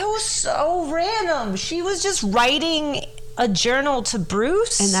 That was so random. She was just writing a journal to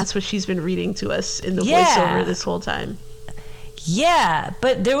Bruce. And that's what she's been reading to us in the voiceover this whole time. Yeah,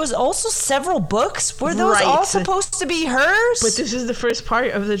 but there was also several books. Were those all supposed to be hers? But this is the first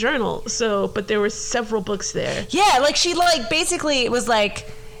part of the journal. But there were several books there. Yeah, like she basically it was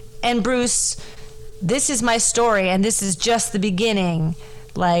like, and Bruce, this is my story and this is just the beginning.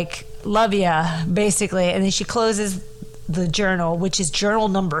 Like, love ya, basically. And then she closes the journal, which is journal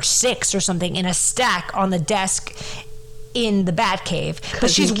number 6 or something, in a stack on the desk in the Batcave.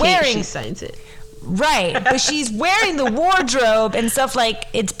 But she's wearing... She signs it. Right, but she's wearing the wardrobe and stuff like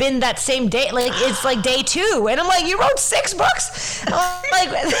it's been that same day, like it's like day 2, and I'm like, you wrote 6 books? Like,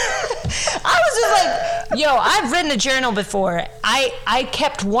 I was just like, yo, I've written a journal before. I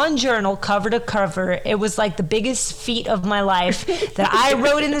kept one journal cover to cover. It was like the biggest feat of my life that I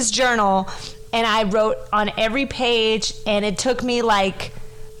wrote in this journal, and I wrote on every page, and it took me like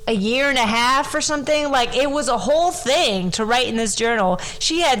a year and a half or something. Like, it was a whole thing to write in this journal.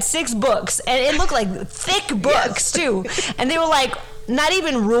 She had 6 books, and it looked like thick books too, and they were like not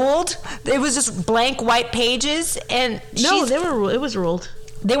even ruled. It was just blank white pages. And they were it was ruled.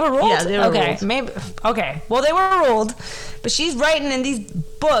 They were ruled? Yeah, they were ruled. Maybe. Okay, well, they were ruled, but she's writing in these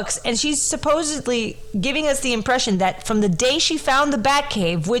books, and she's supposedly giving us the impression that from the day she found the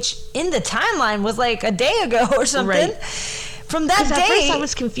Batcave, which in the timeline was like a day ago or something, from that day, at first I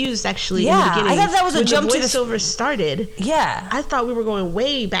was confused, actually, in the beginning. I thought that was a jump to the voiceover started. Yeah. I thought we were going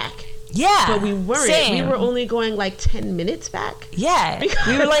way back. Yeah. But we weren't. Same. We were only going like 10 minutes back. Yeah.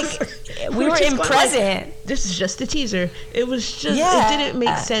 We were like, we were in present. Like, this is just a teaser. It was just, it didn't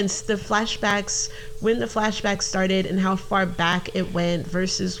make sense. The flashbacks, when the flashbacks started and how far back it went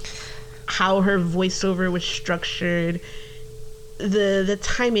versus how her voiceover was structured. The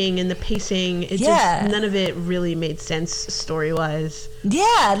timing and the pacing, just none of it really made sense story-wise.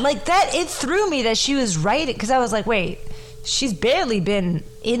 Yeah, like that, it threw me that she was writing, because I was like, wait, she's barely been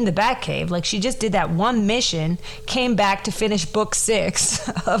in the Batcave. Like, she just did that one mission, came back to finish book 6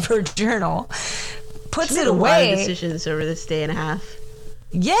 of her journal, puts it away. A lot of decisions over this day and a half.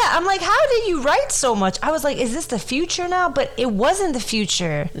 Yeah, I'm like, how did you write so much? I was like, is this the future now? But it wasn't the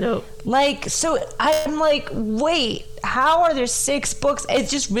future. Nope. Like, so I'm like, wait, how are there 6 books? It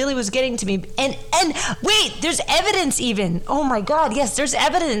just really was getting to me. And wait, there's evidence even. Oh my God, yes, there's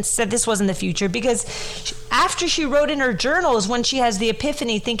evidence that this wasn't the future, because after she wrote in her journal is when she has the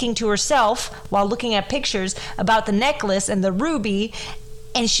epiphany, thinking to herself while looking at pictures about the necklace and the ruby.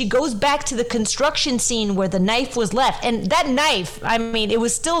 And she goes back to the construction scene where the knife was left. And that knife, I mean, it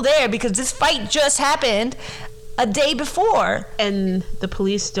was still there because this fight just happened a day before. And the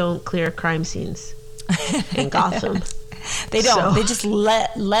police don't clear crime scenes in Gotham. They don't. They just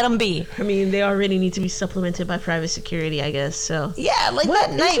let them be. I mean, they already need to be supplemented by private security, I guess. So yeah, like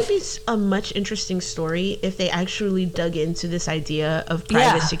that knife. It would be a much interesting story if they actually dug into this idea of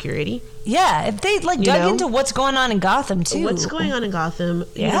private security. Yeah, if they dug into what's going on in Gotham too. What's going on in Gotham?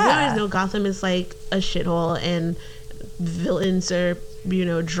 Yeah, we always know Gotham is like a shithole, and villains are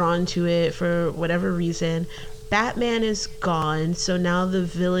drawn to it for whatever reason. Batman is gone, so now the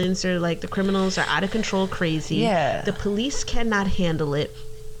villains are the criminals are out of control, crazy. Yeah. The police cannot handle it.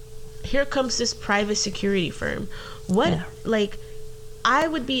 Here comes this private security firm. I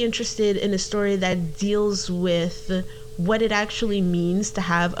would be interested in a story that deals with what it actually means to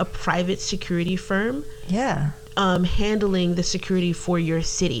have a private security firm. Yeah. Handling the security for your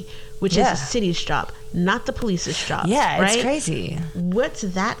city, which is the city's job, not the police's job. Yeah, right? It's crazy. What's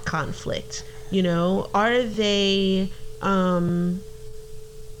that conflict? Are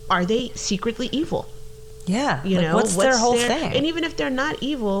they secretly evil? Yeah. What's their whole thing? And even if they're not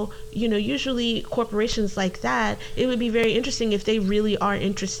evil, usually corporations like that, it would be very interesting if they really are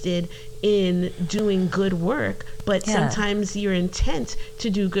interested in doing good work, but sometimes your intent to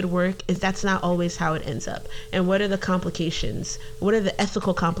do good work that's not always how it ends up. And what are the complications? What are the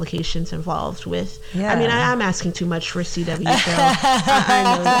ethical complications involved with? I mean, I'm asking too much for a CW show.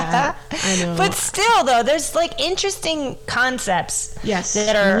 I know that. I know. But still, though, there's interesting concepts. Yes,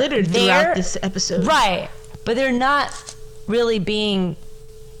 that are littered throughout this episode. Right. but they're not really being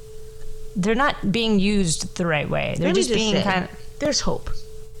used the right way. They're just being kind of... There's hope.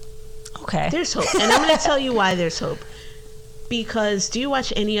 Okay. There's hope. And I'm going to tell you why there's hope. Because do you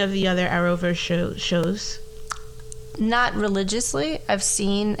watch any of the other Arrowverse shows? Not religiously. I've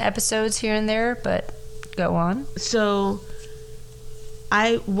seen episodes here and there, but go on. So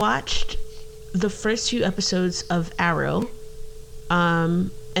I watched the first few episodes of Arrow,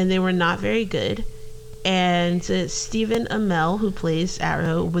 and they were not very good. And Stephen Amell, who plays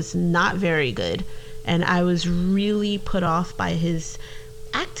Arrow, was not very good. And I was really put off by his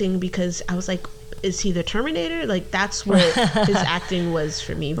acting because I was like, is he the Terminator? Like, that's what his acting was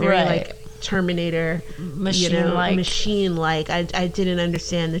for me. Very, like, Terminator, machine-like. Machine-like. I didn't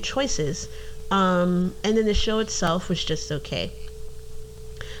understand the choices. And then the show itself was just okay.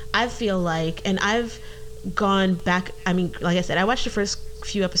 I feel like, and I've gone back, I mean, like I said, I watched the first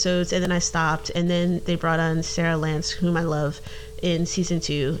few episodes and then I stopped, and then they brought on Sarah Lance, whom I love, in season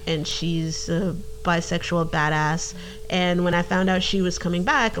 2, and she's a bisexual badass. And when I found out she was coming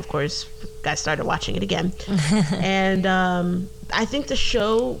back, of course, I started watching it again. And I think the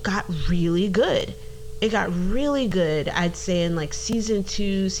show got really good. It got really good. I'd say in like season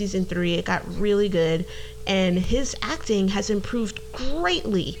 2, season 3, it got really good. And his acting has improved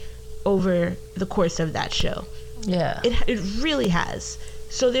greatly over the course of that show. Yeah. It really has.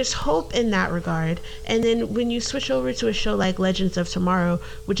 So there's hope in that regard. And then when you switch over to a show like Legends of Tomorrow,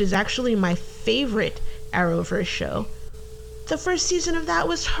 which is actually my favorite Arrowverse show, the first season of that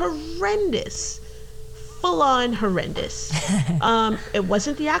was horrendous. Full on horrendous. It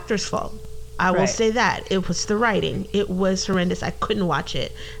wasn't the actor's fault. I will say that. It was the writing. It was horrendous. I couldn't watch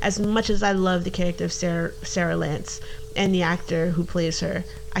it. As much as I love the character of Sarah Lance and the actor who plays her,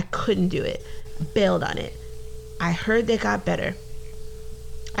 I couldn't do it. Bailed on it. I heard they got better.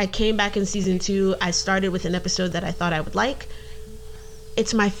 I came back in season 2. I started with an episode that I thought I would like.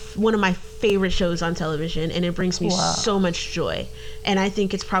 It's one of my favorite shows on television, and it brings me so much joy. And I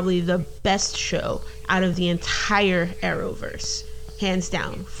think it's probably the best show out of the entire Arrowverse, hands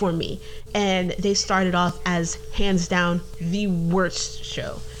down, for me. And they started off as, hands down, the worst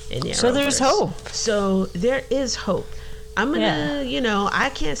show in the Arrowverse. So there's hope. So there is hope. I'm gonna, I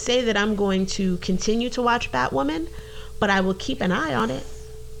can't say that I'm going to continue to watch Batwoman, but I will keep an eye on it.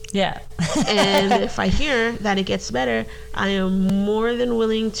 Yeah. And if I hear that it gets better, I will be more than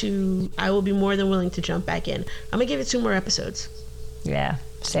willing to jump back in. I'm gonna give it 2 more episodes. Yeah,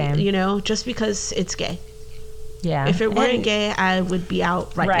 same. Just because it's gay. Yeah. If it weren't gay, I would be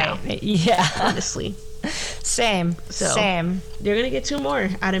out right now. Yeah. Honestly. Same. Same. They're gonna get 2 more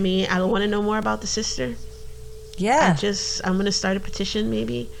out of me. I want to know more about the sister. Yeah. I'm gonna start a petition,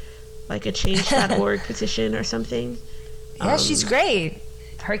 maybe like a change.org petition or something. Yeah, she's great.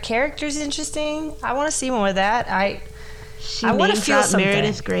 Her character's interesting. I want to see more of that. I want to feel something.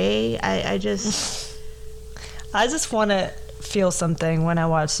 Meredith Grey. I just want to feel something when I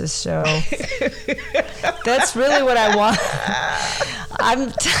watch this show. That's really what I want.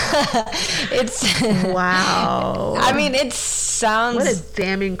 It's wow. I mean, it sounds... What a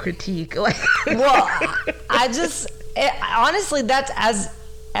damning critique. Well, honestly, that's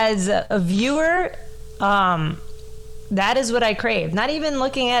as a viewer, that is what I crave. Not even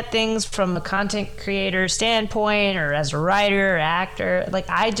looking at things from a content creator standpoint or as a writer or actor. Like,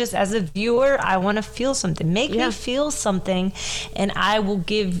 as a viewer, I want to feel something. Make me feel something, and I will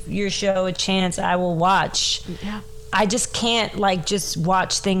give your show a chance. I will watch. Yeah. I just can't, just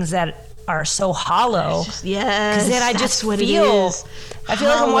watch things that are so hollow. Yes. Because then I just feel... I feel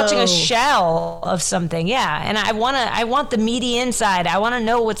like I'm watching a shell of something. Yeah. And I want the meaty inside. I want to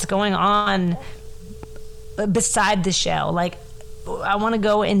know what's going on beside the shell. I want to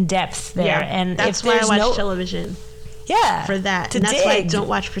go in depth there. Yeah, and that's why I watch television. Yeah, for that. And that's why I don't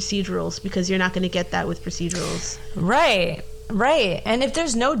watch procedurals, because you're not going to get that with procedurals. Right. And if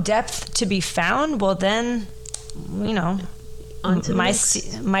there's no depth to be found, well then, my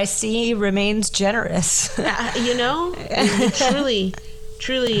sea remains generous.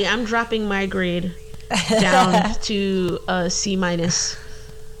 Truly, I'm dropping my grade down to a C-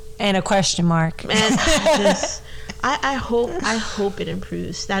 and a question mark. And I hope it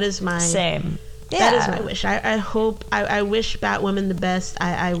improves. That is my same. Yeah. That is my wish. I wish Batwoman the best.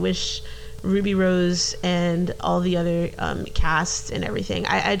 I wish Ruby Rose and all the other casts and everything.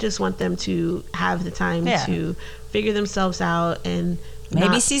 I just want them to have the time to figure themselves out, and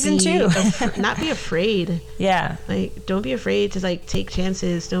maybe season 2. Not be afraid. Yeah. Don't be afraid to take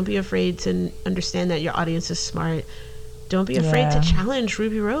chances. Don't be afraid to understand that your audience is smart. Don't be afraid to challenge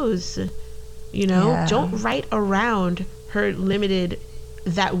Ruby Rose. Don't write around her limited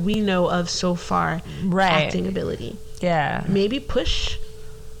that we know of so far. Right. Acting ability. Yeah. Maybe push.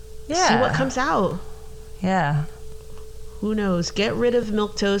 Yeah. See what comes out. Yeah. Who knows? Get rid of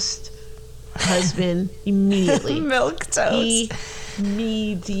milquetoast husband immediately. Milquetoast.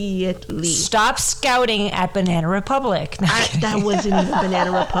 Immediately. Stop scouting at Banana Republic. No, That wasn't even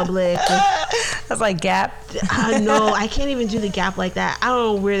Banana Republic. That's like Gap. No, I can't even do the Gap like that. I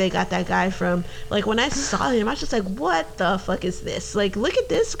don't know where they got that guy from. Like, when I saw him, I was just like, what the fuck is this? Like, look at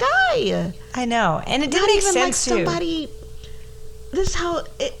this guy. I know. And it didn't Not make even sense like somebody. This is how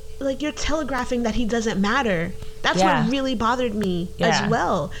it, like, you're telegraphing that he doesn't matter. That's Yeah. what really bothered me Yeah. as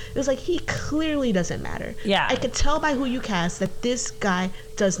well. It was like, he clearly doesn't matter. Yeah. I could tell by who you cast that this guy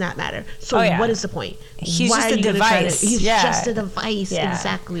does not matter. So Oh, yeah. what is the point? He's Why just are a you gonna try to- device. He's Yeah. just a device. Yeah.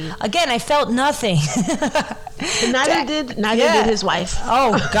 Exactly. Again, I felt nothing. And neither did his wife.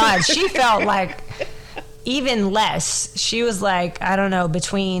 Oh, God. She felt like even less. She was like, I don't know,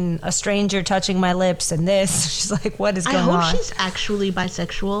 between a stranger touching my lips and this. She's like, what is going on? I hope she's actually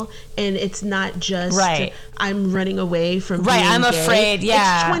bisexual and it's not just Right. I'm running away from Right, being I'm gay. afraid,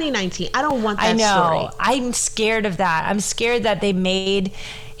 yeah. It's 2019. I don't want that I know. story. I'm scared of that. I'm scared that they made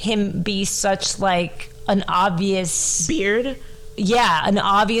him be such like an obvious Beard. Yeah, an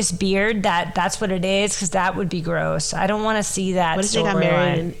obvious beard. That's what it is, because that would be gross. I don't want to see that. What if they got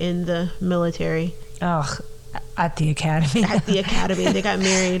married in the military? Oh, at the academy. At the academy, they got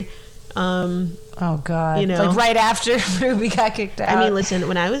married. Oh God! You know, like right after Ruby got kicked out. I mean, listen.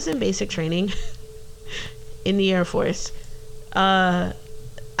 When I was in basic training in the Air Force, I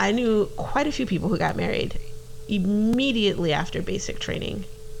knew quite a few people who got married immediately after basic training.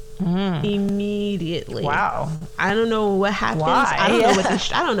 Immediately. Wow. I don't know what happens. Why? I don't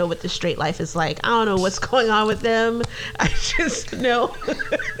know what the straight life is like. I don't know what's going on with them. I just know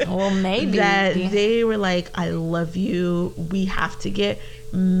Well, maybe that they were like, I love you. We have to get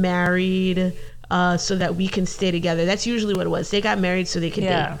married so that we can stay together. That's usually what it was. They got married so they could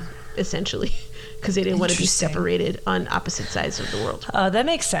date, essentially, because they didn't want to be separated on opposite sides of the world. Oh, that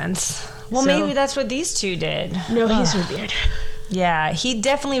makes sense. Well, So- maybe that's what these two did. No, he's her beard. Yeah, he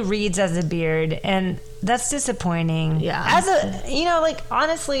definitely reads as a beard, and that's disappointing. Yeah. As a, like,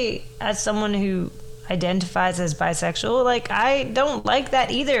 honestly, as someone who identifies as bisexual, like, I don't like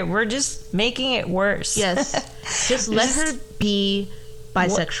that either. We're just making it worse. Yes. Just let her be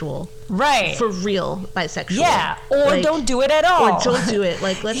bisexual. Right. For real bisexual. Yeah, or don't do it at all. Or don't do it.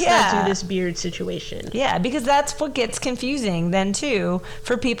 Like, let's not do this beard situation. Yeah, because that's what gets confusing then, too,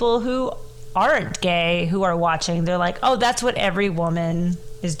 for people who aren't gay who are watching. They're like, oh, that's what every woman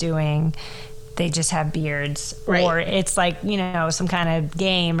is doing. They just have beards. Right. Or it's like, some kind of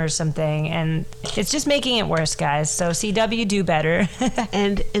game or something. And it's just making it worse, guys. So CW, do better.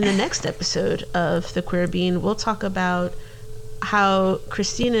 And in the next episode of The Queer Bean, we'll talk about how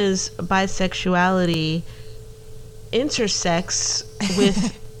Christina's bisexuality intersects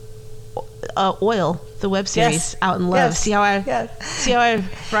with Oil, the web series, Out in Love. Yes. See how I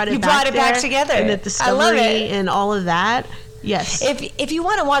brought it You back brought it back there? together. And the I love discovery it. and all of that. Yes. If you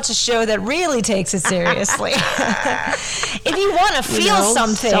want to watch a show that really takes it seriously, if you want to feel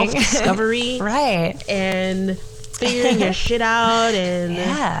something, self-discovery, right, and figuring your shit out, and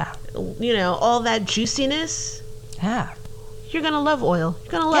all that juiciness, you're gonna love Oil.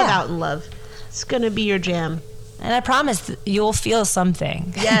 You're gonna love Out in Love. It's gonna be your jam. And I promise you'll feel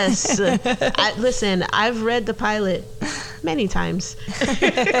something. Yes. Listen, I've read the pilot many times.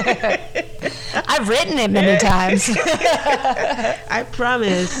 I've written it many times. I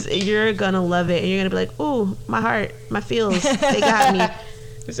promise you're going to love it. And you're going to be like, ooh, my heart, my feels, they got me.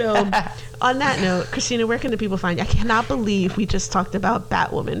 So on that note, Christina, where can the people find you? I cannot believe we just talked about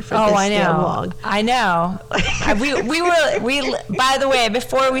Batwoman for this damn long. I know. we by the way,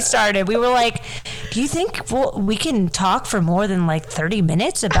 before we started, we were like, do you think we can talk for more than like 30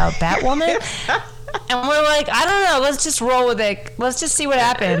 minutes about Batwoman? And we're like, I don't know. Let's just roll with it. Let's just see what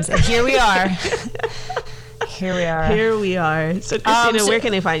happens. And here we are. Here we are. So, Christina, where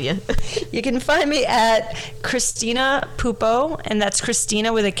can they find you? You can find me at Christina Pupo, and that's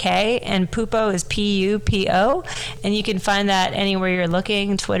Christina with a K, and Pupo is Pupo. And you can find that anywhere you're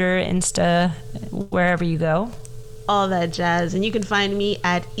looking, Twitter, Insta, wherever you go. All that jazz. And you can find me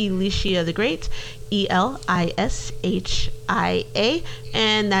at Elisha the Great, ELISHIA,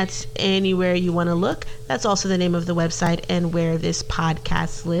 and that's anywhere you want to look. That's also the name of the website and where this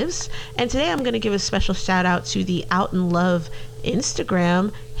podcast lives. And today I'm going to give a special shout out to the Out in Love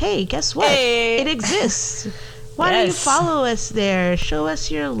Instagram. Hey, guess what? Hey. It exists. Why don't you follow us there? Show us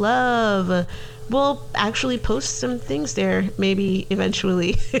your love. We'll actually post some things there, maybe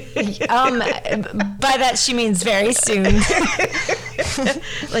eventually. By that she means very soon.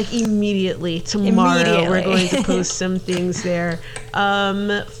 like immediately tomorrow. We're going to post some things there.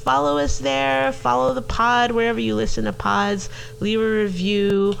 Follow us there. Follow the pod wherever you listen to pods. Leave a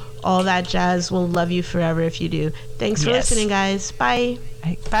review. All that jazz. We'll love you forever if you do. Thanks for listening, guys. Bye.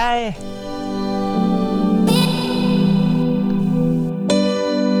 Bye.